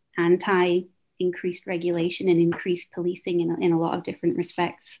like anti increased regulation and increased policing in a lot of different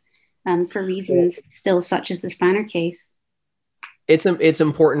respects, for reasons still such as the Spanner case. It's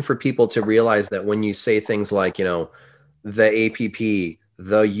important for people to realize that when you say things like, the APP,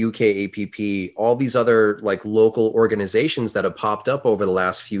 the UKAPP, all these other like local organizations that have popped up over the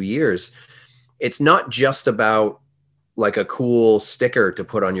last few years, it's not just about like a cool sticker to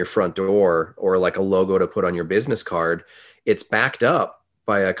put on your front door or like a logo to put on your business card. It's backed up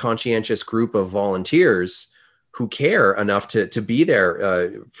by a conscientious group of volunteers who care enough to be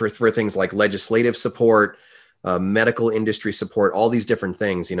there for things like legislative support, medical industry support, all these different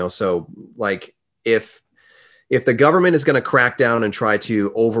things, So like if the government is going to crack down and try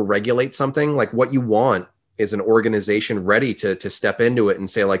to overregulate something, like what you want is an organization ready to step into it and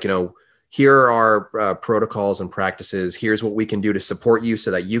say like, here are our protocols and practices. Here's what we can do to support you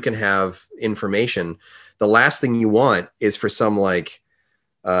so that you can have information. The last thing you want is for some like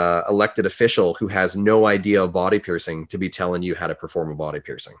elected official who has no idea of body piercing to be telling you how to perform a body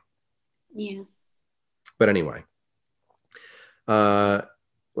piercing. Yeah. But anyway,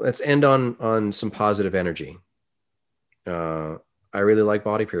 let's end on some positive energy. I really like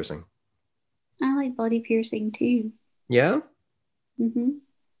body piercing. I like body piercing too. Yeah? Mm-hmm.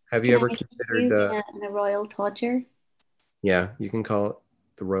 Have you ever considered... a Royal Todger? Yeah, you can call it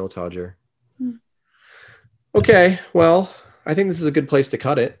the Royal Todger. Hmm. Okay, well, I think this is a good place to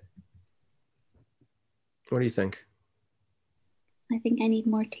cut it. What do you think? I think I need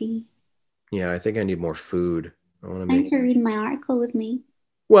more tea. Yeah, I think I need more food. Thanks for reading my article with me.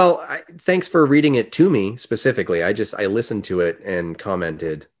 Well, thanks for reading it to me specifically. I listened to it and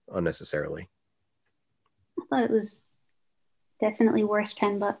commented unnecessarily. I thought it was definitely worth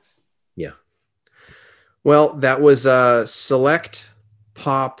 $10. Yeah. Well, that was Select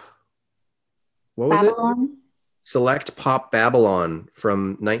Pop. What was Babylon? it? Select Pop Babylon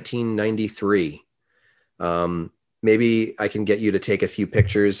from 1993. Maybe I can get you to take a few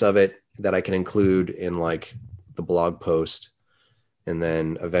pictures of it that I can include in like the blog post. And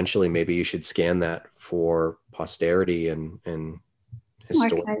then eventually maybe you should scan that for posterity and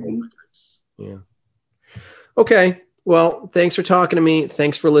historical records. Yeah. Okay. Well, thanks for talking to me.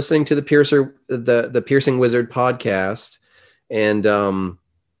 Thanks for listening to the Piercing Wizard podcast. And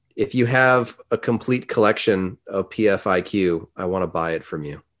if you have a complete collection of PFIQ, I want to buy it from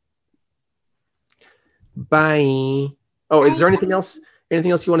you. Bye. Oh, is there anything else?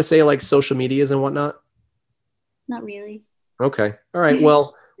 Anything else you want to say, like social medias and whatnot? Not really. Okay. All right.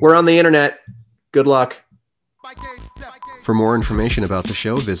 Well, we're on the internet. Good luck. For more information about the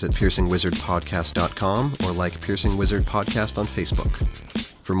show, visit piercingwizardpodcast.com or like Piercing Wizard Podcast on Facebook.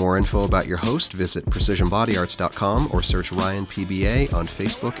 For more info about your host, visit precisionbodyarts.com or search Ryan PBA on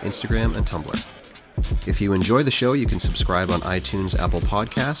Facebook, Instagram, and Tumblr. If you enjoy the show, you can subscribe on iTunes, Apple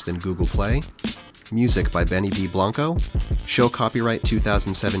Podcast, and Google Play. Music by Benny B. Blanco. Show copyright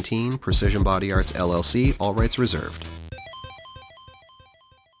 2017, Precision Body Arts LLC, all rights reserved.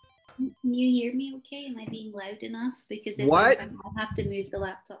 Can you hear me okay? Am I being loud enough? Because if What? I'll have to move the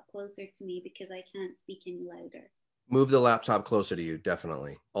laptop closer to me because I can't speak any louder. Move the laptop closer to you,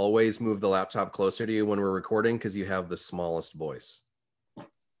 definitely. Always move the laptop closer to you when we're recording because you have the smallest voice.